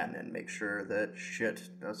caravan and make sure that shit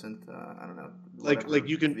doesn't, I don't know. Like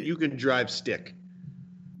you can drive stick.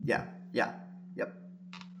 Yeah, yep.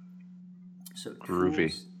 So groovy.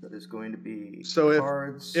 Tools, that is going to be So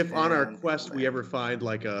cards. if on our quest land. we ever find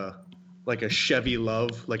like a Chevy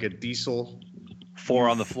Love, like a diesel, 4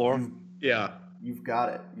 on the floor. yeah, You've got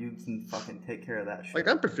it. You can fucking take care of that shit. like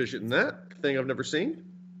I'm proficient in that thing I've never seen.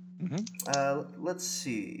 Let's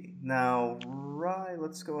see. Now,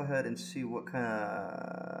 let's go ahead and see what kind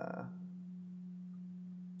of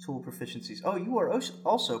tool proficiencies. Oh, you are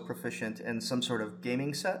also proficient in some sort of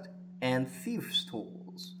gaming set and thieves'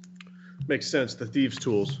 tools. Makes sense. The thieves'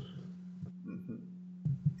 tools. Mm-hmm.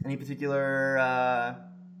 Any particular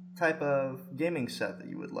type of gaming set that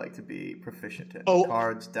you would like to be proficient in? Oh,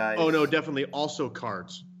 cards, dice. Oh no, definitely also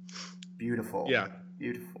cards. Beautiful. Yeah,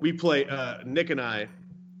 beautiful. We play. Nick and I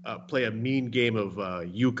play a mean game of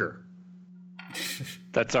euchre.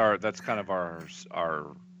 That's kind of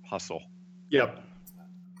our hustle. Yep.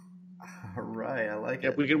 All right, I like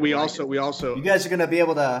Yep. it. We also. You guys are going to be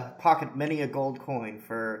able to pocket many a gold coin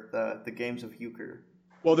for the games of euchre.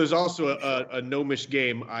 Well, there's also a gnomish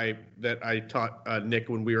game that I taught Nick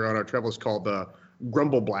when we were on our travels called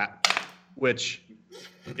Grumbleblat, which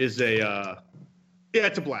is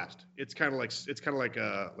it's a blast. It's kind of like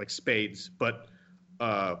spades, but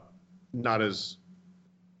not as.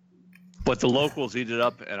 But the locals eat it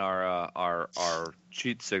up, and our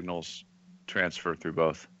cheat signals transfer through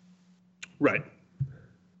both. Right.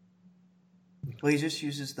 Well, he just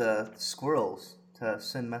uses the squirrels to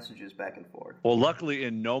send messages back and forth. Well, luckily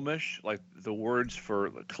in Gnomish, like the words for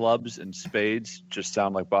clubs and spades just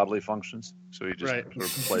sound like bodily functions. So he just sort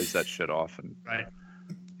of plays that shit off, and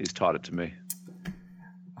he's taught it to me.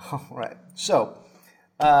 All right. So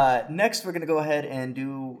next we're going to go ahead and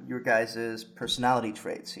do your guys' personality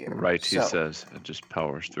traits here. Right, he says. It just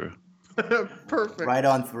powers through. Perfect. Right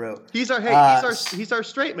on through. He's our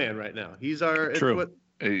straight man right now. He's our true.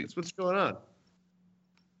 It's what's going on.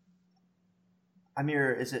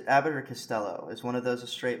 Amir, is it Abbott or Costello? Is one of those a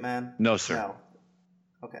straight man? No, sir. No.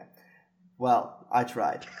 Okay. Well, I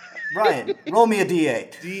tried. Ryan, roll me a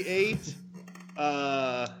d8.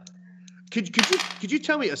 D8. Could you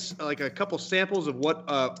tell me a couple samples of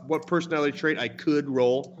what personality trait I could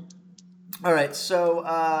roll? All right. So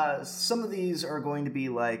some of these are going to be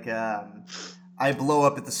like I blow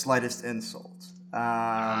up at the slightest insult.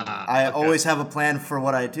 I always have a plan for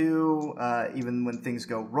what I do, even when things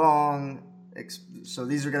go wrong. So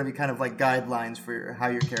these are going to be kind of like guidelines for how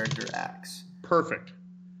your character acts. Perfect.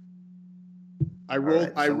 I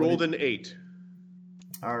rolled an 8.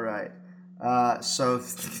 All right. So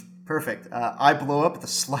perfect. I blow up at the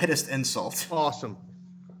slightest insult. Awesome.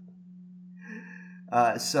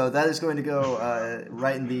 So that is going to go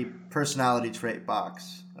right in the personality trait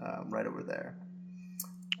box, right over there.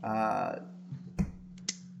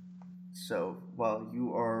 So while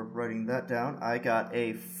you are writing that down, I got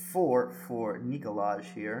a 4 for Nicolaj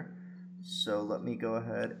here. So let me go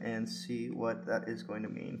ahead and see what that is going to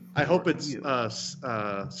mean. I hope it's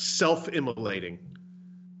self-immolating.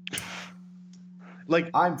 Like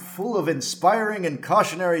I'm full of inspiring and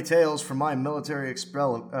cautionary tales from my military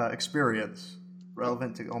experience,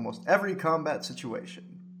 relevant to almost every combat situation.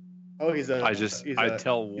 Oh, I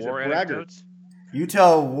tell war anecdotes. You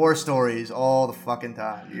tell war stories all the fucking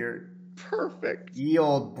time. You're perfect. Ye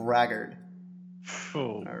old braggart.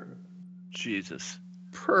 Oh, Jesus.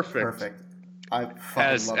 Perfect. I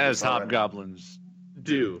fucking love as hobgoblins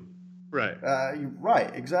do. Right.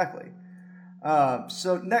 Right. Exactly.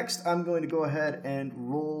 So next, I'm going to go ahead and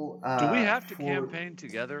roll. Do we have to campaign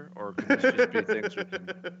together, or can this just be things we can?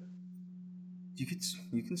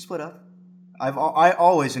 You can split up. I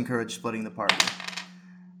always encourage splitting the party.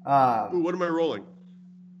 Ooh, what am I rolling?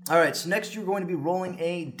 All right, so next you're going to be rolling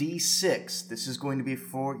a d6. This is going to be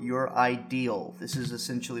for your ideal. This is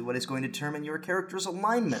essentially what is going to determine your character's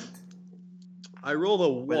alignment. I rolled a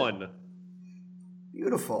 1.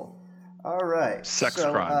 Beautiful. All right. Sex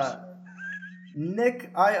crimes.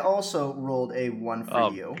 Nick, I also rolled a 1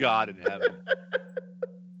 for you. Oh, God in heaven.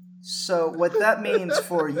 So what that means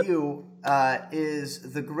for you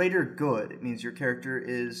is the greater good. It means your character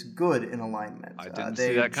is good in alignment. I didn't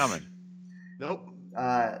see that coming. Nope.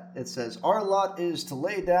 It says, our lot is to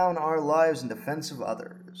lay down our lives in defense of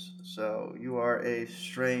others. So you are a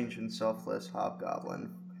strange and selfless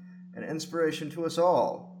hobgoblin, an inspiration to us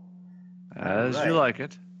all. As you like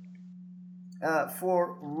it.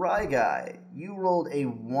 For Rye Guy, you rolled a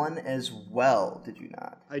 1 as well, did you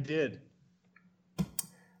not? I did.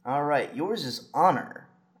 All right, yours is honor.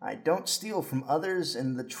 I don't steal from others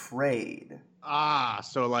in the trade. Ah,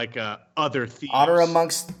 so like other thieves. Honor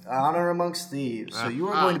amongst thieves. So you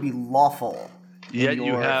are going to be lawful Yet in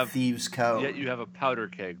you your have thieves' code. Yet you have a powder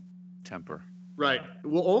keg temper. Right.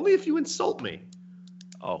 Well, only if you insult me.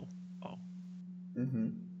 Oh. Mm-hmm.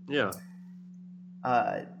 Yeah.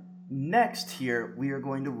 Next here, we are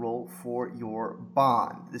going to roll for your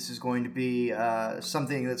bond. This is going to be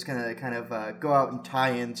something that's going to kind of go out and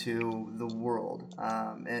tie into the world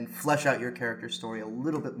and flesh out your character story a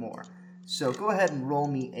little bit more. So go ahead and roll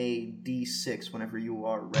me a d6 whenever you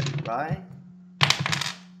are ready, Rye.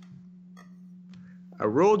 I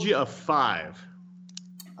rolled you a 5.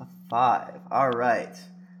 A 5. All right.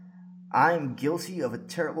 I'm guilty of a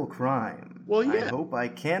terrible crime. Well, yeah. I hope I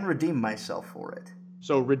can redeem myself for it.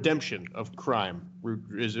 So redemption of crime.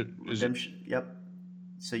 Is it? Redemption. Yep.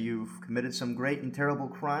 So you've committed some great and terrible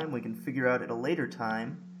crime. We can figure out at a later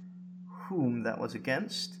time whom that was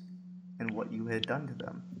against and what you had done to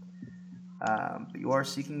them. But you are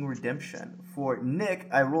seeking redemption. For Nick,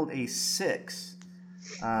 I rolled a 6,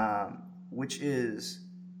 which is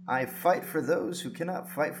I fight for those who cannot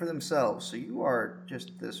fight for themselves. So you are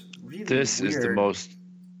just this really This weird, is the most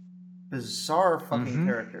bizarre fucking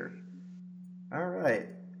character. All right.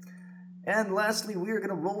 And lastly, we are going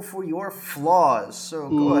to roll for your flaws. So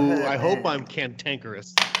go ahead. I hope I'm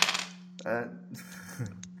cantankerous.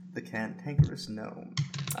 The cantankerous gnome.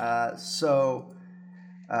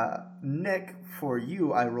 Nick, for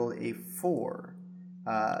you, I rolled a 4.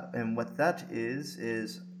 And what that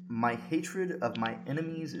is my hatred of my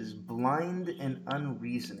enemies is blind and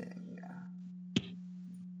unreasoning.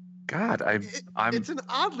 God, I'm. It's an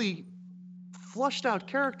oddly flushed out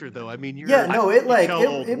character, though. I mean, it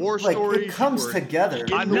comes together.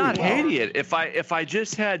 I'm not hating it. If I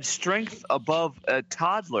just had strength above a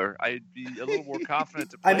toddler, I'd be a little more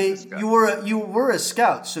confident to play this guy. you were a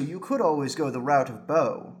scout, so you could always go the route of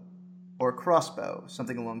bow or crossbow,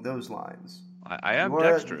 something along those lines. I am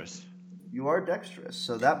dexterous. You are dexterous,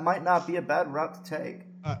 so that might not be a bad route to take.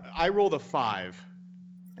 I rolled a 5.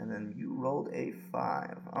 And then you rolled a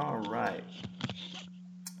 5. All right.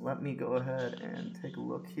 Let me go ahead and take a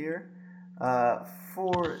look here.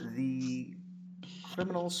 For the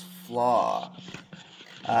criminal's flaw,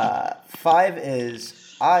 5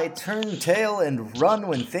 is I turn tail and run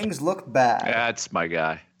when things look bad. That's my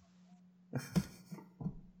guy.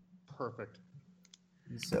 Perfect.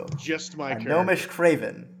 So just my character. Gnomish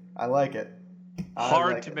Craven. I like it.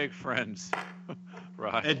 Hard to make friends.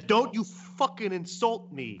 Right. And don't you fucking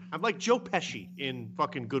insult me. I'm like Joe Pesci in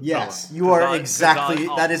fucking Goodfellas. Yes, you are exactly.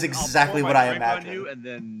 That is exactly what I imagined. On you and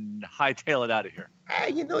then hightail it out of here.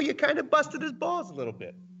 You kind of busted his balls a little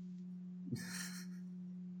bit.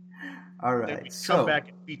 All Then right, we so come back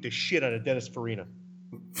and beat the shit out of Dennis Farina.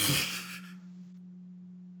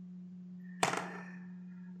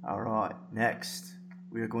 all right, next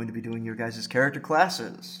we are going to be doing your guys' character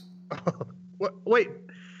classes. What? Wait.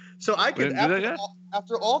 So I could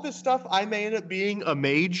after all this stuff, I may end up being a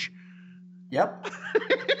mage. Yep.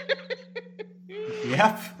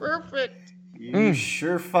 Yep. Perfect. You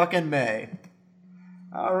sure fucking may.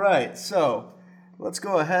 All right, so let's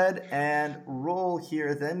go ahead and roll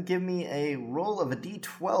here. Then give me a roll of a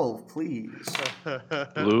d12, please.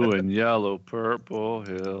 Blue and yellow, purple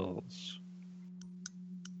hills.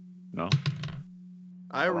 No.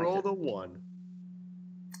 I rolled a 1.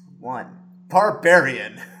 1.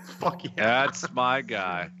 Barbarian. Fuck yeah. That's my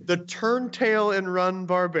guy. The turn tail and run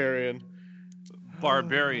barbarian.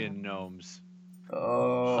 Barbarian gnomes.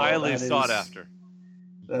 Oh, highly sought after.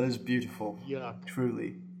 That is beautiful. Yeah.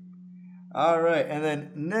 Truly. All right, and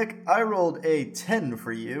then Nick, I rolled a 10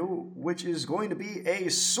 for you, which is going to be a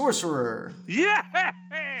sorcerer. Yeah.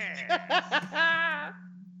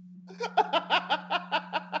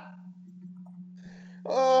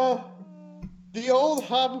 The old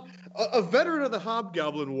a veteran of the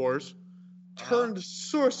Hobgoblin Wars turned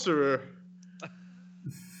sorcerer.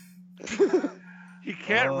 He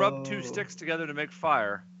can't rub two sticks together to make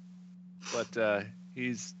fire, but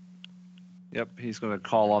he's going to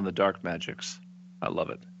call on the dark magics. I love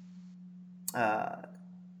it. All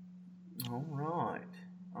right.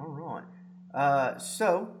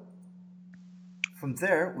 So from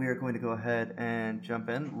there, we are going to go ahead and jump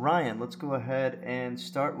in. Ryan, let's go ahead and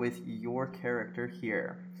start with your character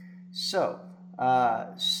here. So,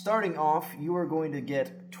 starting off, you are going to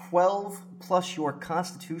get 12 plus your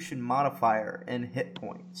Constitution modifier in hit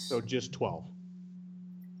points. So just 12.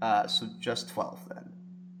 So just 12 then.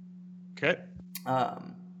 Okay.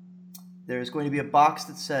 There's going to be a box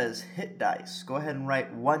that says hit dice. Go ahead and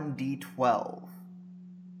write 1d12.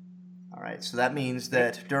 All right, so that means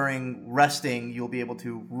that during resting, you'll be able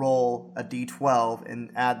to roll a d12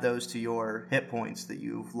 and add those to your hit points that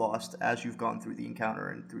you've lost as you've gone through the encounter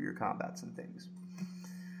and through your combats and things.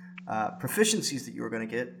 Proficiencies that you are going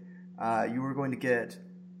to get,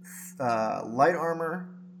 light armor,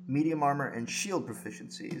 medium armor, and shield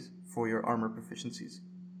proficiencies for your armor proficiencies.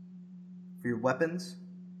 For your weapons,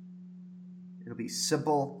 it'll be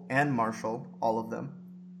simple and martial, all of them.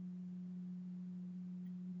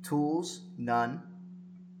 Tools, none.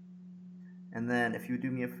 And then if you do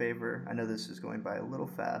me a favor, I know this is going by a little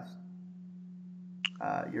fast,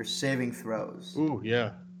 your saving throws. Ooh,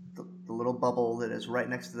 yeah. The little bubble that is right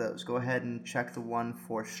next to those. Go ahead and check the one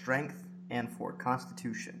for strength and for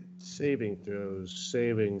constitution. Saving throws.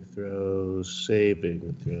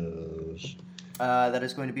 That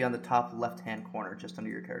is going to be on the top left-hand corner, just under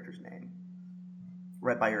your character's name.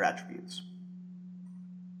 Right by your attributes.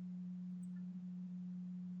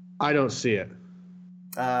 I don't see it.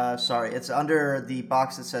 Sorry, it's under the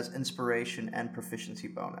box that says inspiration and proficiency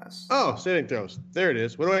bonus. Oh, saving throws. There it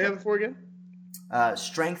is. What do I have it for again?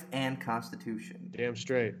 Strength and constitution. Damn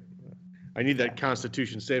straight. I need that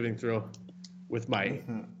constitution saving throw with my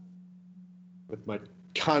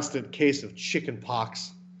constant case of chicken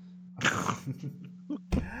pox.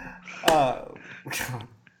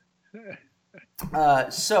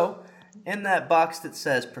 So, in that box that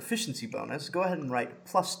says proficiency bonus, go ahead and write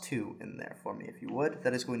 +2 in there for me, if you would.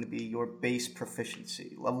 That is going to be your base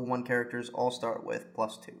proficiency. Level 1 characters all start with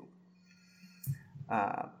 +2.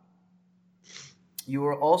 You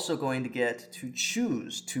are also going to get to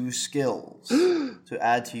choose 2 skills to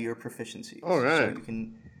add to your proficiency. All right. So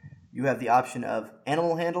you have the option of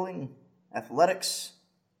animal handling, athletics,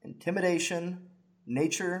 intimidation,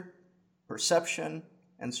 nature, perception,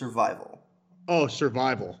 and survival. Oh,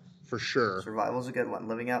 survival for sure. Survival's a good one.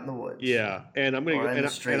 Living out in the woods. Yeah, and I'm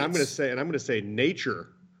gonna say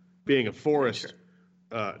nature, being a forest.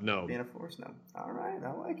 No. Being a forest, no. All right,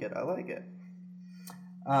 I like it.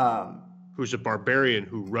 Who's a barbarian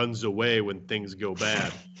who runs away when things go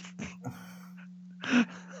bad?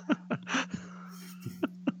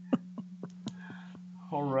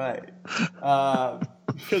 All right.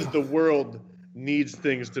 Because the world needs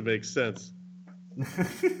things to make sense.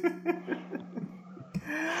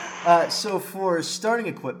 So for starting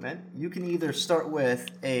equipment, you can either start with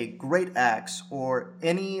a great axe or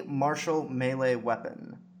any martial melee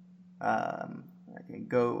weapon. I can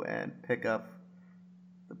go and pick up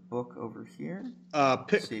the book over here.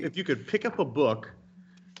 If you could pick up a book,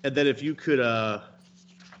 and then if you could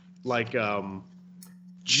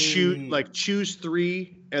choose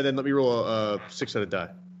 3, and then let me roll a 6-sided die.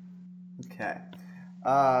 Okay.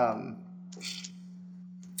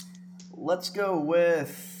 Let's go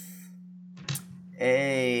with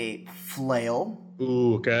a flail.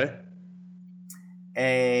 Ooh, okay.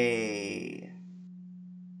 A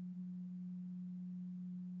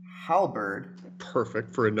halberd.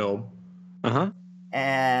 Perfect for a gnome.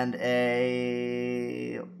 And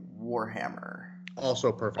a warhammer.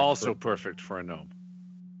 Also perfect. Perfect for a gnome.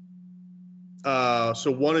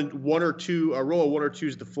 So one or two. Roll a 1 or 2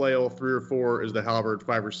 is the flail. 3 or 4 is the halberd.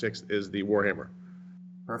 5 or 6 is the warhammer.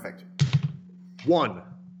 Perfect. 1.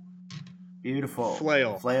 Beautiful.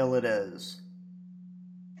 Flail it is.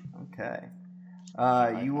 Okay.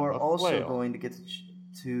 You are also going to get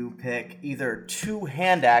to pick either 2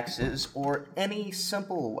 hand axes or any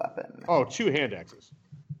simple weapon. Oh, 2 hand axes.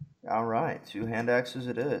 All right, 2 hand axes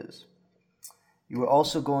it is. You are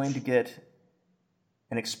also going to get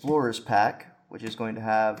an explorer's pack, which is going to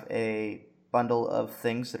have a bundle of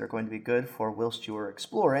things that are going to be good for whilst you are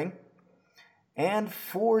exploring. And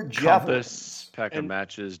 4 javelins. Compass, pack of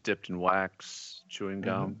matches dipped in wax, chewing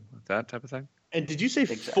gum, that type of thing. And did you say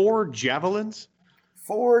 4 javelins?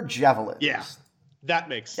 4 javelins. Yeah, that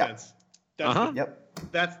makes sense.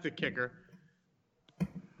 That's the kicker.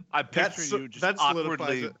 I picture you just that solidifies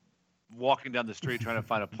awkwardly it. walking down the street trying to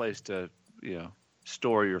find a place to,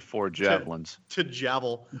 store your 4 javelins. To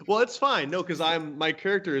javel. Well, it's fine. No, because my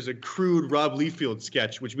character is a crude Rob Liefeld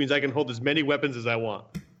sketch, which means I can hold as many weapons as I want.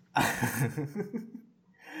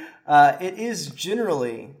 It is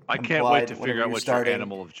generally. I can't wait to implied figure out whenever what you're your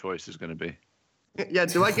animal of choice is going to be. Yeah.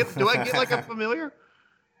 Do I get like a familiar?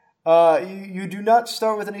 You do not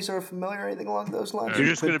start with any sort of familiar or anything along those lines. You're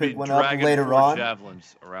You just could going to be pick one up dragging later 4 on.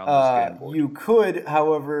 javelins around this game board. You could,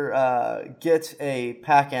 however, get a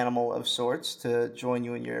pack animal of sorts to join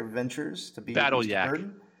you in your adventures to be Battle a yak.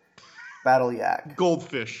 burden. Battle yak.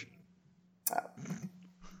 Goldfish.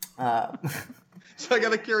 So I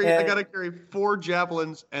gotta carry 4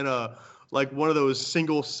 javelins and one of those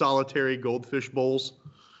single solitary goldfish bowls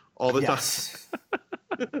all the time.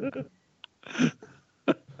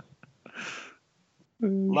 A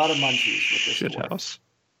lot of munchies with this Shit dwarf. house.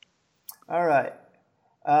 All right.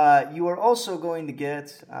 You are also going to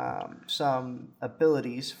get some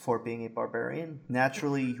abilities for being a barbarian.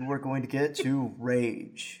 Naturally, you are going to get to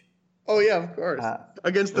rage. Oh yeah, of course.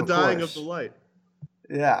 Against the dying course. of the light.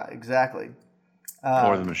 Yeah, exactly.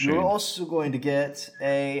 Or the machine. You're also going to get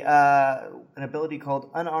an ability called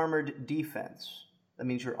Unarmored Defense. That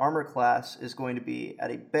means your armor class is going to be at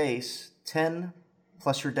a base 10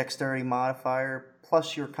 plus your dexterity modifier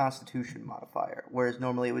plus your constitution modifier, whereas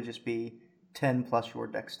normally it would just be 10 plus your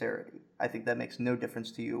dexterity. I think that makes no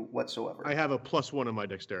difference to you whatsoever. I have a +1 in my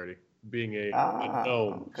dexterity, being a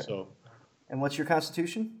gnome. Okay. So. And what's your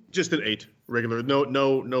constitution? Just an 8, regular.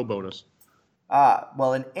 No bonus.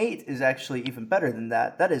 Well, an 8 is actually even better than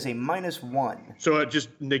that. That is a -1. So it just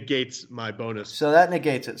negates my bonus. So that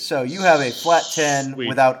negates it. So you have a flat 10 Sweet.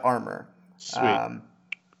 without armor. Sweet.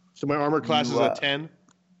 So my armor class is a 10?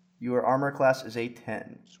 Your armor class is a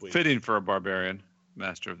 10. Sweet. Fitting for a barbarian,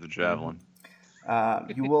 master of the javelin.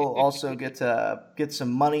 You will also get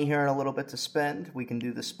some money here in a little bit to spend. We can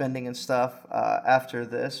do the spending and stuff after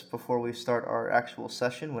this, before we start our actual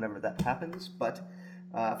session, whenever that happens. But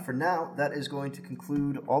for now, that is going to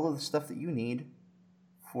conclude all of the stuff that you need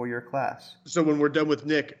for your class. So when we're done with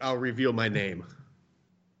Nick, I'll reveal my name.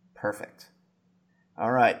 Perfect.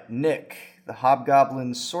 All right, Nick, the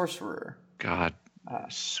Hobgoblin Sorcerer. God,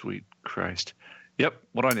 sweet Christ. Yep,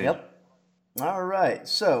 what do I need? Yep. All right,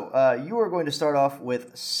 so you are going to start off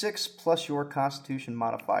with 6 plus your Constitution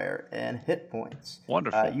modifier and hit points.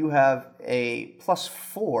 Wonderful. You have a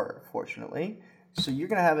 +4, fortunately, so you're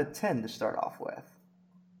going to have a 10 to start off with.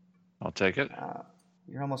 I'll take it.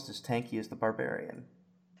 You're almost as tanky as the Barbarian,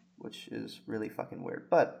 which is really fucking weird.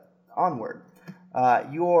 But onward.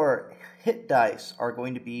 Your hit dice are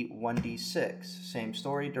going to be 1d6. Same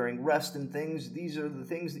story during rest and things. These are the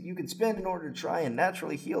things that you can spend in order to try and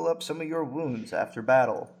naturally heal up some of your wounds after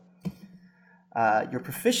battle. Your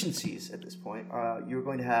proficiencies at this point, you're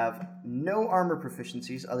going to have no armor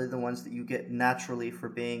proficiencies other than ones that you get naturally for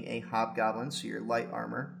being a hobgoblin, so your light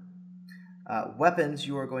armor. Weapons,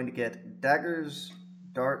 you are going to get daggers,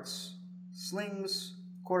 darts, slings,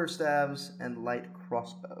 quarterstaves, and light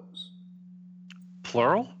crossbows.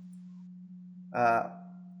 Plural?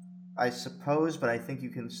 I suppose, but I think you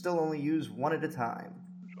can still only use one at a time.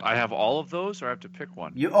 I have all of those, or I have to pick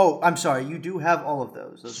one? I'm sorry. You do have all of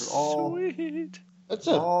those. Those are all. Sweet. That's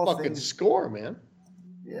a fucking score, man.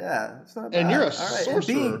 Yeah, it's not bad. And you're a All right,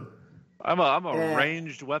 sorcerer. I'm a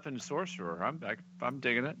ranged weapon sorcerer. I'm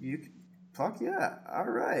digging it. Fuck yeah. All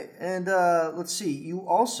right. And let's see. You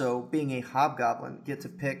also, being a hobgoblin, get to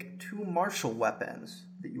pick 2 martial weapons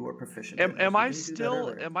that you are proficient in. Am I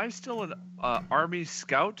still an army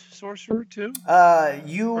scout sorcerer too?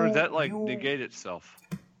 Or does that negate itself?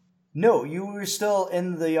 No, you were still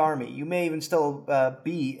in the army. You may even still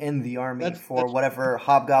be in the army for whatever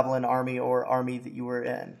hobgoblin army or army that you were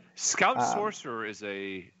in. Scout sorcerer is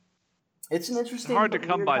it's an interesting, hard to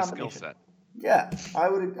come by skill set. Yeah, I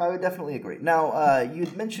would definitely agree. Now, you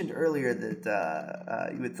had mentioned earlier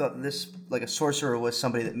that you had thought this, like a sorcerer, was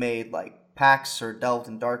somebody that made like pacts or delved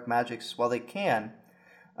in dark magics. While they can,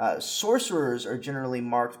 sorcerers are generally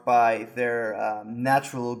marked by their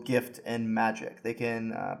natural gift in magic. They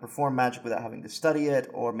can perform magic without having to study it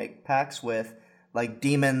or make pacts with like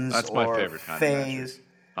demons That's or my favorite kind of magic,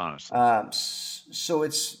 honestly. So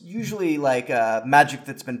it's usually like magic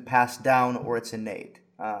that's been passed down or it's innate.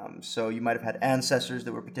 So you might have had ancestors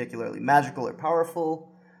that were particularly magical or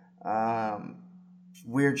powerful.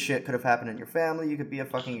 Weird shit could have happened in your family. You could be a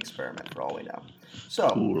fucking experiment for all we know. So,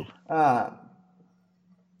 cool.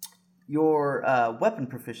 Your weapon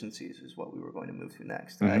proficiencies is what we were going to move to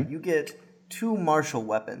next. Mm-hmm. You get 2 martial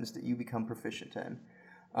weapons that you become proficient in.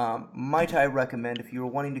 Might I recommend, if you're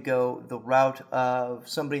wanting to go the route of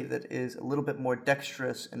somebody that is a little bit more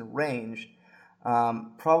dexterous in range,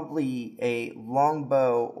 probably a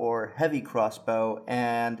longbow or heavy crossbow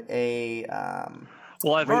and a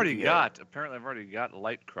Well, I've already rapier. got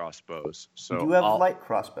light crossbows. So You do have light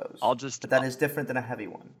crossbows. but that is different than a heavy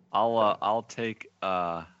one. I'll take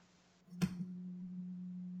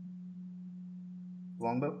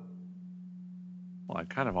Longbow? well, I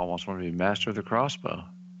kind of almost want to be master of the crossbow.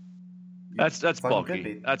 That's fucking could bulky.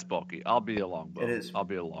 be. That's bulky. I'll be a longbow. It is. I'll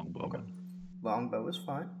be a longbowman. Okay. Longbow is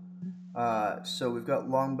fine. So we've got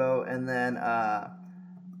longbow, and then,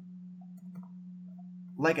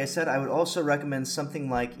 like I said, I would also recommend something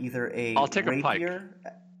like either I'll take a pike. rapier,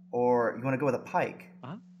 or you want to go with a pike.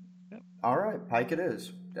 Uh-huh. Yep. All right, pike it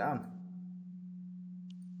is. Down.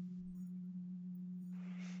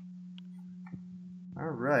 All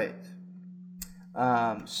right.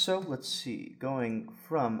 So let's see. Going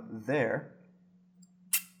from there,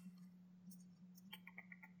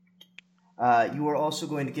 you are also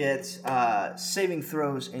going to get saving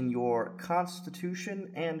throws in your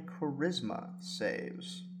Constitution and Charisma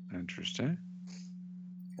saves. Interesting.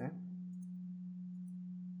 Okay.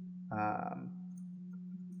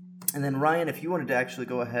 And then Ryan, if you wanted to actually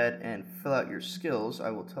go ahead and fill out your skills, I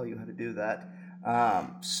will tell you how to do that.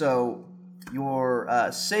 So your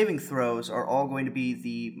saving throws are all going to be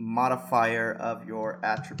the modifier of your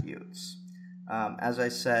attributes. As I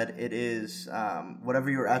said, it is whatever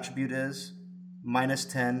your attribute is, minus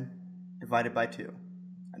 10 divided by 2.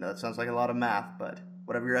 I know that sounds like a lot of math, but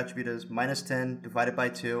whatever your attribute is, minus 10 divided by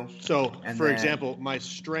 2. So, for example, my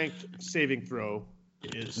strength saving throw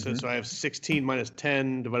is, so I have 16 minus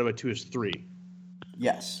 10 divided by 2 is 3.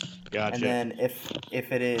 Yes. Gotcha. And then if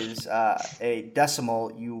it is a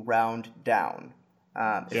decimal, you round down.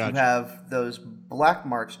 If you have those black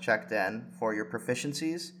marks checked in for your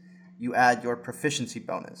proficiencies, you add your proficiency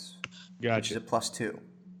bonus, which is a +2.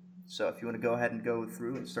 So if you want to go ahead and go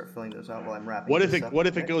through and start filling those out while I'm wrapping. What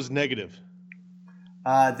if it goes negative?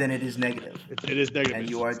 Then it is negative. It is negative.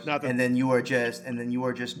 And then you are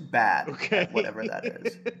just bad at whatever that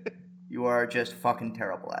is. You are just fucking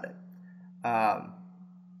terrible at it.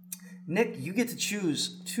 Nick, you get to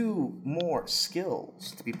choose 2 more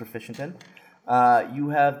skills to be proficient in. You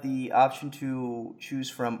have the option to choose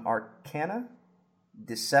from Arcana,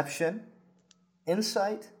 Deception,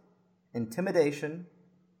 Insight, Intimidation,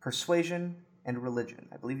 Persuasion, and Religion.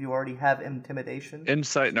 I believe you already have Intimidation.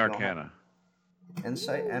 Insight and Arcana.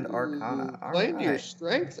 Insight and Arcana. Playing to your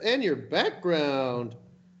strength and your background.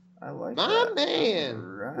 I like my that. man. All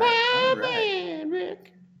right. My man,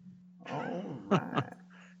 Rick. All right.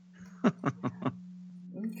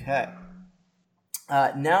 Okay.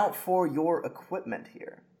 Now for your equipment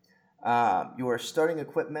here. Your starting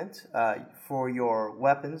equipment for your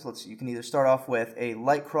weapons. Let's see. You can either start off with a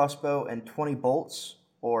light crossbow and 20 bolts,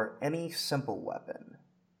 or any simple weapon.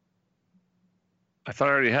 I thought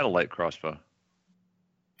I already had a light crossbow.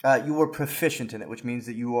 You were proficient in it, which means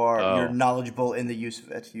that you're knowledgeable in the use of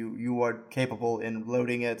it. You are capable in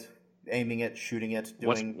loading it, aiming it, shooting it,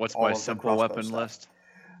 doing what's all my of the simple weapon stuff. list?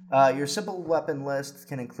 Your simple weapon list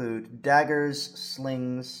can include daggers,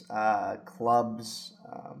 slings, clubs,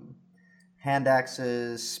 hand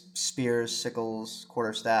axes, spears, sickles,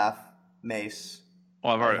 quarterstaff, mace.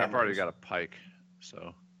 Well, I've already got a pike,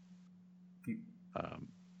 so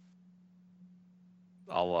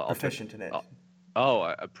I'll proficient in it.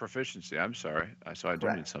 A proficiency. I'm sorry. So I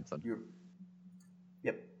do need something.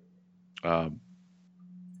 Yep.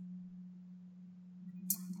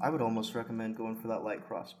 I would almost recommend going for that light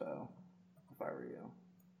crossbow, if I were you.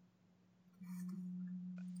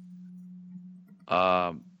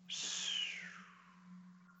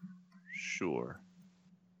 Sure.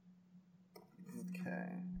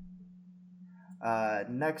 Okay.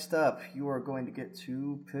 Next up, you are going to get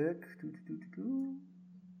to pick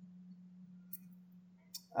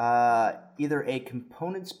either a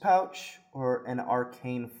components pouch or an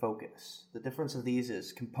arcane focus. The difference of these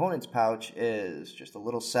is components pouch is just a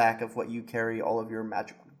little sack of what you carry all of your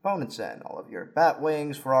magical components in, all of your bat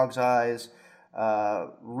wings, frog's eyes,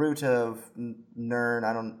 root of Nirn,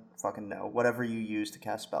 I don't fucking know, whatever you use to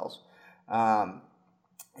cast spells.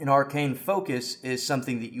 An arcane focus is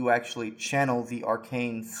something that you actually channel the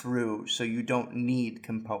arcane through, so you don't need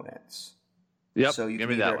components. Yep, so you give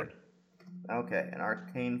me that one. Okay, an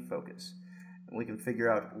arcane focus. And we can figure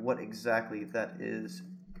out what exactly that is.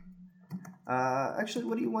 Actually,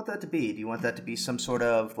 what do you want that to be? Do you want that to be some sort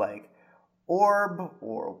of, like, orb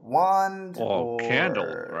or wand? Or candle,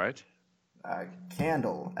 right?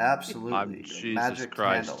 Candle, absolutely. Jesus Magic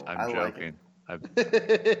Christ, candle. I'm joking.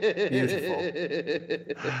 Beautiful.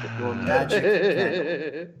 Your magic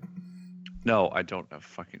candle. No, I don't have a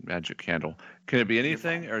fucking magic candle. Can it be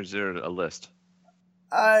anything, or is there a list?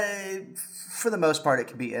 For the most part, it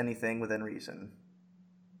can be anything within reason.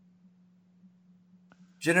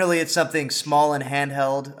 Generally, it's something small and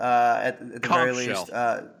handheld. At the very least,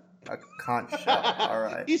 a conch shell. All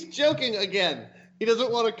right. He's joking again. He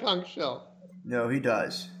doesn't want a conch shell. No, he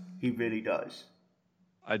does. He really does.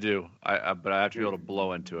 I do. But I have to be able to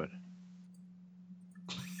blow into it.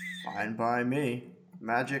 Fine by me.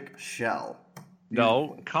 Magic shell.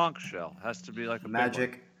 No, conch shell has to be like a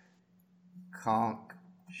magic conch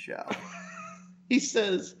shell. He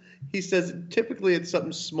says typically it's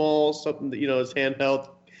something small, something that is handheld.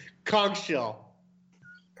 Conch shell.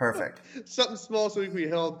 Perfect. Something small so it can be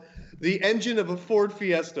held. The engine of a Ford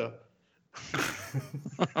Fiesta.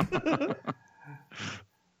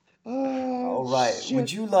 All right. Shit.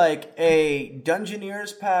 Would you like a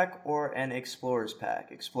Dungeoneer's pack or an Explorer's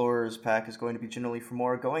pack? Explorer's pack is going to be generally for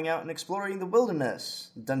more going out and exploring the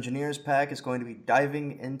wilderness. Dungeoneer's pack is going to be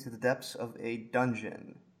diving into the depths of a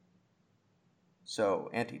dungeon.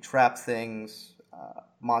 So anti-trap things,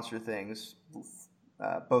 monster things,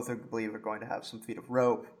 both I believe are going to have some feet of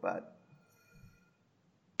rope, but...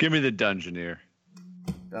 Give me the Dungeoneer.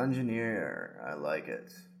 Dungeoneer. I like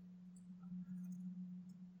it.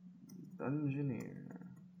 Dungeoneer.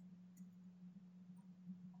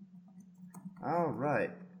 All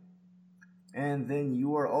right. And then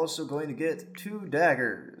you are also going to get 2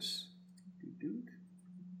 daggers.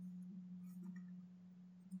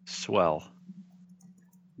 Swell.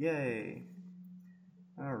 Yay.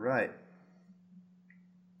 All right.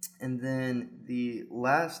 And then the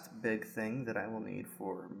last big thing that I will need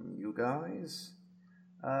for you guys.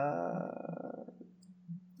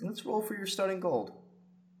 Let's roll for your starting gold.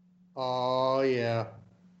 Oh, yeah.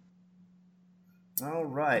 All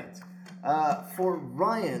right. For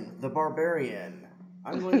Ryan, the Barbarian,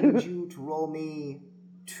 I'm going to need you to roll me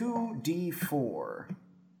 2d4.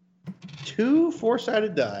 2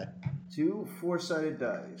 4-sided die. 2 4-sided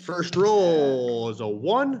dice. First roll is a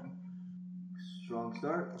 1. Strong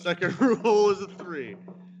start. Second roll is a 3.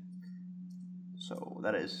 So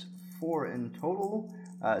that is 4 in total.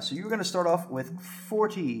 So you're going to start off with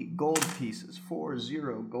 40 gold pieces.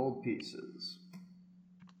 40 gold pieces.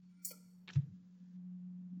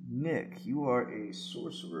 Nick, you are a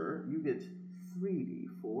sorcerer. You get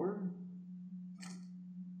 3d4.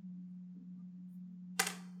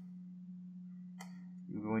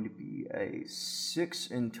 You're going to be a 6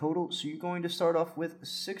 in total. So you're going to start off with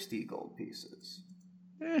 60 gold pieces.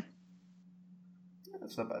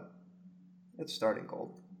 That's not bad. It's starting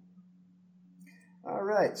gold. All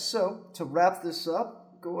right, so to wrap this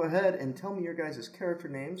up, go ahead and tell me your guys' character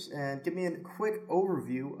names and give me a quick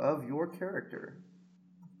overview of your character.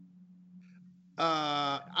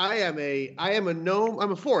 I am a gnome.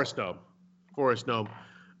 I'm a forest gnome.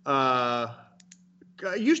 I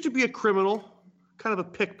used to be a criminal, kind of a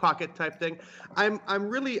pickpocket type thing. I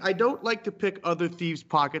don't like to pick other thieves'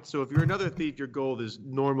 pockets. So if you're another thief, your gold is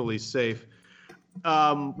normally safe.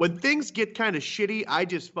 When things get kind of shitty, I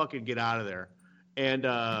just fucking get out of there. And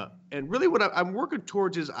really what I'm working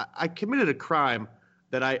towards is I committed a crime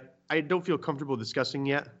that I don't feel comfortable discussing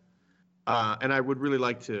yet. And I would really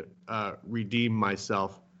like to redeem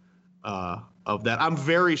myself of that. I'm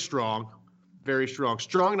very strong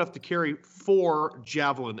enough to carry 4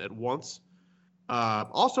 javelin at once.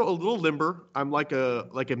 Also a little limber. I'm like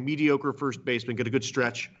a mediocre first baseman, get a good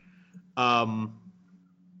stretch.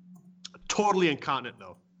 Totally incontinent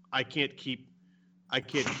though. I can't keep my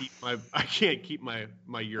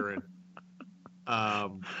urine.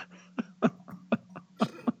 And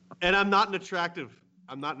I'm not an attractive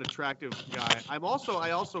guy. I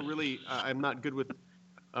also really I'm not good with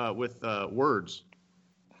words.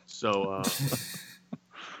 So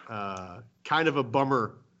kind of a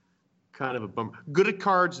bummer. Good at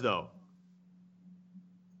cards though.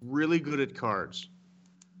 Really good at cards.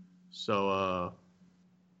 So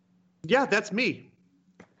yeah, that's me.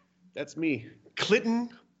 Clinton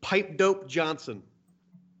Pipe Dope Johnson.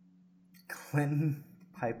 Clinton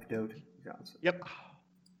Pipe Dope Johnson. Yep.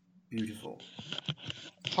 Beautiful.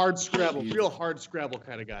 Hard Scrabble. Real hard Scrabble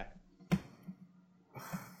kind of guy.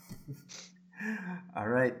 All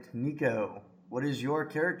right, Nico. What is your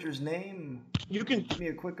character's name? You can give me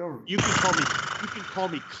a quick overview. You can call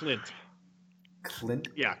me Clint. Clint?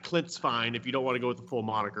 Yeah, Clint's fine. If you don't want to go with the full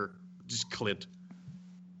moniker, just Clint.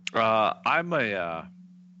 I'm a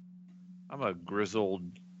grizzled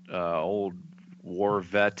old war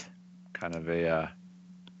vet, kind of a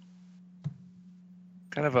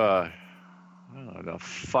I don't know the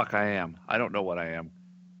fuck I am. I don't know what I am.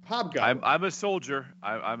 Hobgoblin. I'm a soldier.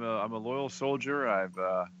 I'm a loyal soldier. I'm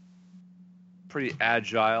pretty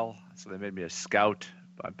agile, so they made me a scout.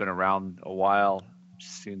 I've been around a while,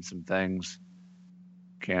 seen some things.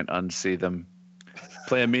 Can't unsee them.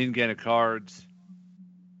 Play a mean game of cards.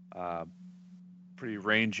 Pretty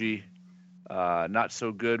rangy. Not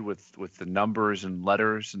so good with the numbers and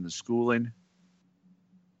letters and the schooling.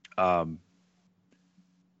 Kind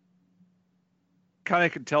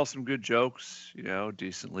of can tell some good jokes,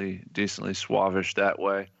 decently suavish that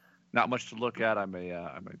way. Not much to look at. I'm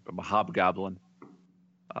a hobgoblin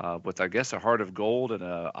with, I guess, a heart of gold and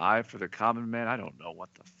an eye for the common man. I don't know what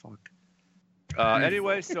the fuck.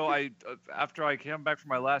 Anyway, so after I came back from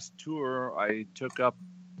my last tour, I took up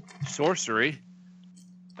sorcery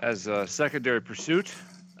as a secondary pursuit.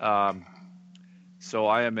 So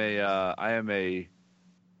I am a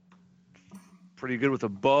pretty good with a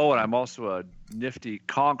bow, and I'm also a nifty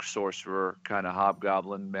conch sorcerer, kind of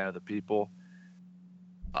hobgoblin, man of the people.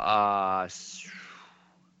 They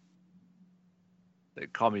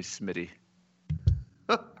call me Smitty.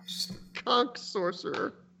 Conch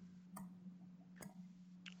sorcerer.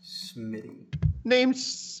 Smitty. Named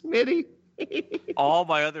Smitty. All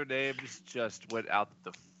my other names just went out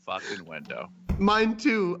the fucking window. Mine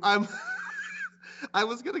too. I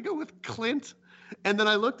was gonna go with Clint, and then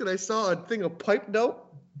I looked and I saw a thing of pipe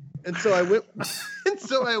dope, and so I went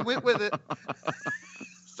with it.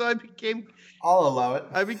 So I'll allow it.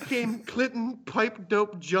 I became Clinton Pipe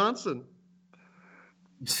Dope Johnson.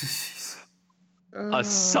 A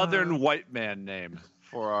southern white man name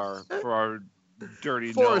for our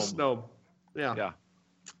dirty Forest gnome. Yeah.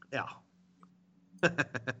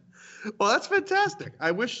 Well, that's fantastic.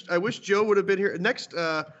 I wish Joe would have been here. Next,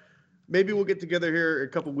 maybe we'll get together here in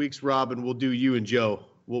a couple weeks, Rob, and we'll do you and Joe.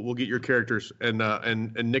 We'll get your characters, and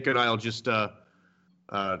Nick and I'll just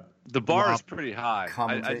the bar is pretty high.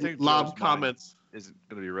 I think lob comments isn't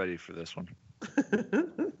going to be ready for this one.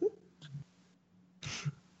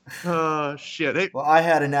 Shit. Hey, well, I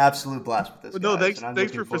had an absolute blast with this. No, guys,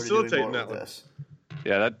 thanks for facilitating that one. This.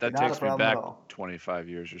 Yeah, that takes me back at all. 25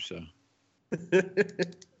 years or so.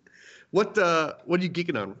 What are you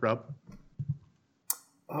geeking on, Rob?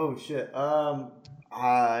 Oh shit.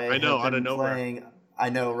 I know, out of nowhere. I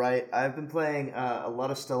know, right? I've been playing a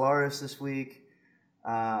lot of Stellaris this week.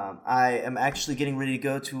 I am actually getting ready to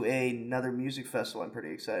go to another music festival I'm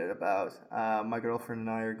pretty excited about. My girlfriend and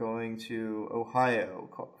I are going to Ohio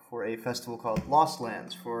for a festival called Lost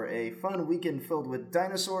Lands for a fun weekend filled with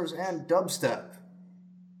dinosaurs and dubstep.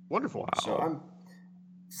 Wonderful. Wow. So I'm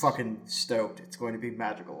fucking stoked. It's going to be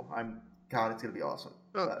magical. It's going to be awesome.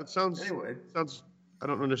 Oh, But it sounds. anyway. I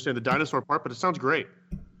don't understand the dinosaur part, but it sounds great.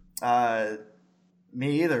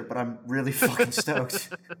 Me either, but I'm really fucking stoked.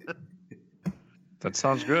 That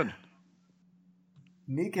sounds good.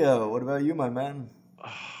 Nico, what about you, my man?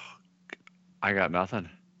 I got nothing.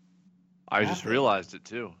 I just realized it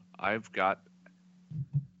too. I've got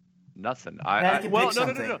nothing.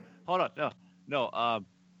 No. Hold on. No.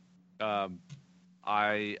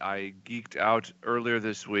 I geeked out earlier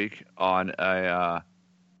this week on a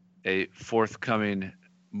forthcoming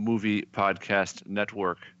movie podcast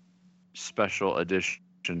network special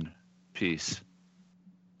edition piece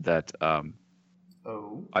that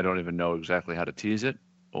I don't even know exactly how to tease it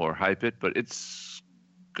or hype it, but it's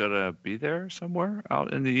gonna be there somewhere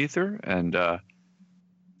out in the ether, and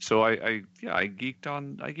so I geeked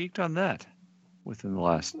on that within the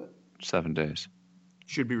last 7 days.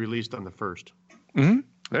 Should be released on the 1st. Mm-hmm.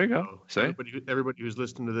 There you go. So everybody who's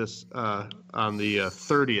listening to this on the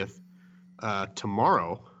 30th,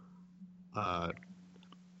 tomorrow,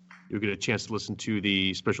 you'll get a chance to listen to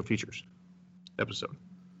the special features episode.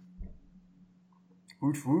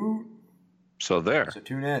 Woot woot. So there. So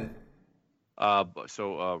tune in.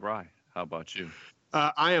 Rye, how about you?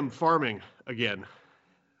 I am farming again.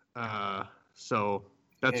 So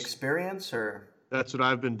that's Experience or? That's what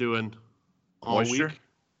I've been doing all Moisture? week.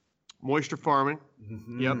 Moisture farming.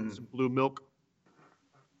 Mm-hmm. Yep, some blue milk.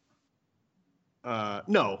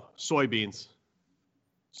 No, soybeans.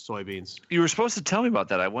 You were supposed to tell me about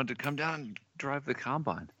that. I wanted to come down and drive the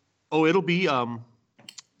combine. Oh, it'll be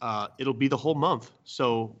the whole month.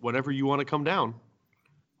 So whenever you want to come down.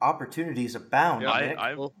 Opportunities abound.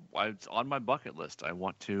 Yeah, it's on my bucket list. I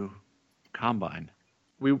want to combine.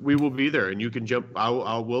 We will be there, and you can jump.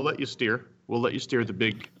 We'll let you steer. We'll let you steer the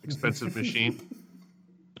big, expensive machine.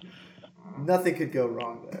 Nothing could go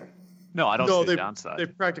wrong there. No, I don't see the downside. They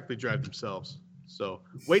practically drive themselves. So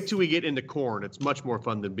wait till we get into corn. It's much more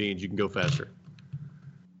fun than beans. You can go faster.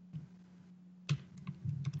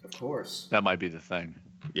 Of course. That might be the thing.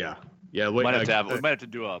 Yeah. Yeah, we might have to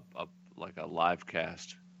do a live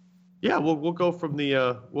cast. Yeah, we'll go from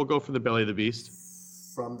the belly of the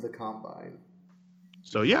beast. From the combine.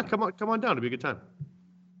 So yeah, come on down. It'll be a good time.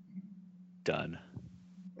 Done.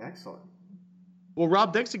 Excellent. Well,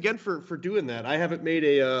 Rob, thanks again for doing that. I haven't made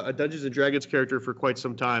a Dungeons and Dragons character for quite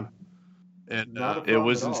some time, and it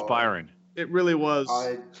was inspiring. It really was.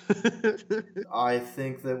 I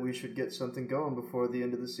think that we should get something going before the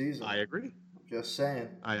end of the season. I agree. Just saying.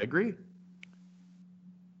 I agree.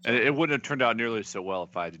 And it wouldn't have turned out nearly so well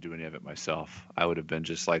if I had to do any of it myself. I would have been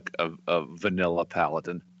just like a vanilla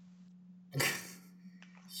paladin.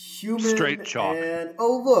 Human straight chalk. And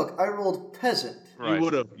look, I rolled peasant. Right. You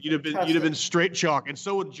would have. You'd have been straight chalk, and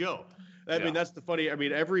so would Joe. I mean, that's the funny. I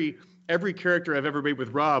mean, every character I've ever made with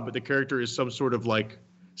Rob, but the character is some sort of like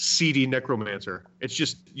seedy necromancer. It's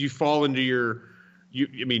just you fall into your.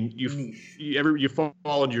 You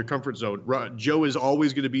fall into your comfort zone. Joe is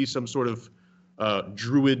always going to be some sort of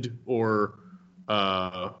druid or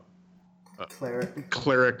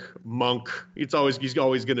cleric, monk. He's always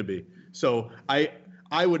going to be. So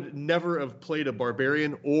I would never have played a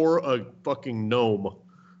barbarian or a fucking gnome.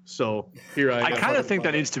 So here I kind of think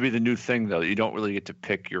that needs to be the new thing, though. You don't really get to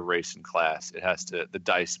pick your race and class. It has to. The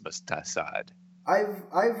dice must decide.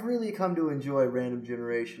 I've really come to enjoy random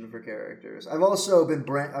generation for characters. I've also been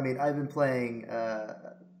I've been playing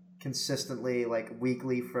consistently, like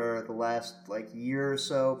weekly for the last year or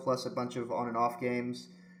so, plus a bunch of on and off games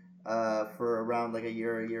for around a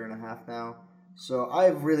year and a half now. So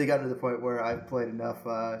I've really gotten to the point where I've played enough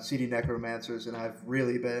CD Necromancers, and I've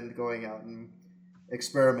really been going out and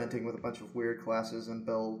experimenting with a bunch of weird classes and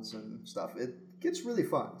builds and stuff. It gets really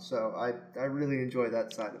fun. So I really enjoy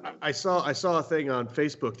that side of it. I saw a thing on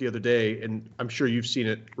Facebook the other day, and I'm sure you've seen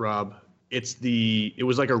it, Rob. It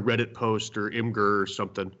was like a Reddit post or Imgur or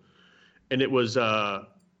something, and it was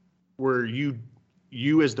where you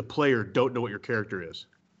as the player don't know what your character is.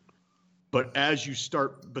 But as you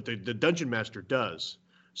start, the dungeon master does.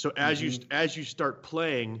 So as you start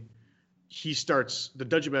playing, the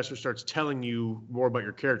dungeon master starts telling you more about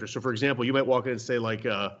your character. So for example, you might walk in and say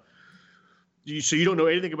so you don't know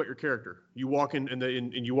anything about your character. You walk in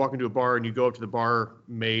and you walk into a bar and you go up to the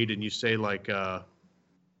barmaid and you say we're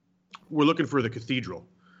looking for the cathedral,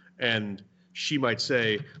 and she might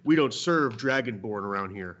say, we don't serve dragonborn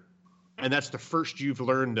around here, and that's the first you've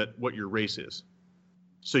learned what your race is.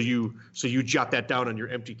 So you jot that down on your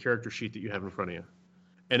empty character sheet that you have in front of you.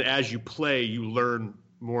 And as you play, you learn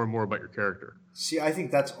more and more about your character. See, I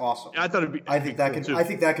think that's awesome. I think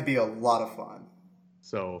that could be a lot of fun.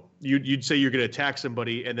 So you'd say you're going to attack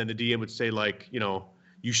somebody, and then the DM would say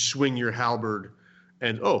you swing your halberd,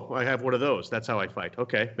 and I have one of those. That's how I fight.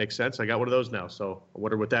 Okay, makes sense. I got one of those now. So I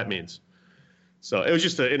wonder what that means. So it was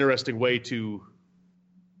just an interesting way to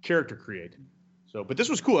character create. So, but this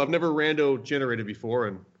was cool. I've never rando generated before,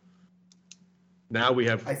 and now we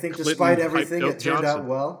have. I think Clinton, despite everything, it turned Johnson. out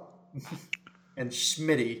well. And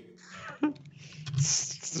Schmitty.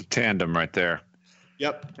 It's a tandem right there.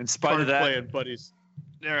 Yep. In spite of that, playing buddies.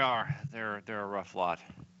 They're a rough lot.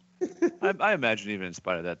 I imagine even in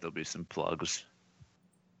spite of that, there'll be some plugs.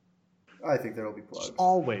 I think there'll be plugs.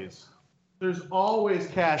 Always. There's always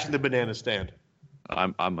cash in the banana stand.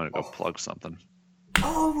 I'm gonna go plug something.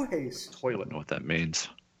 Always. Toilet. I don't know what that means.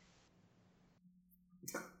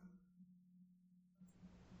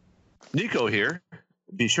 Nico here.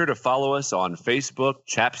 Be sure to follow us on Facebook,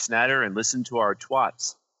 Chap Snatter, and listen to our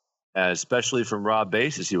twats. Especially from Rob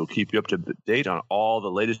Bass, he will keep you up to date on all the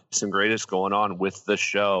latest and greatest going on with the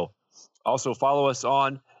show. Also follow us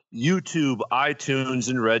on YouTube, iTunes,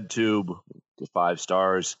 and RedTube. Get 5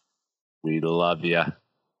 stars. We love you.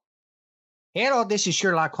 Hello, this is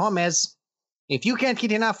Sherlock Holmes. If you can't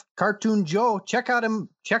get enough Cartoon Joe, check him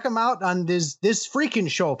out on this Freakin'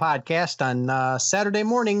 Show podcast on Saturday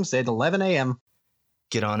mornings at 11 a.m.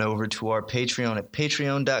 Get on over to our Patreon at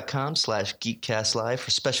patreon.com/geekcastlive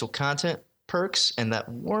for special content, perks, and that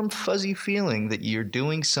warm, fuzzy feeling that you're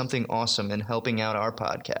doing something awesome and helping out our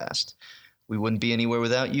podcast. We wouldn't be anywhere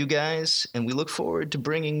without you guys, and we look forward to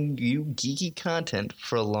bringing you geeky content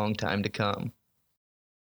for a long time to come.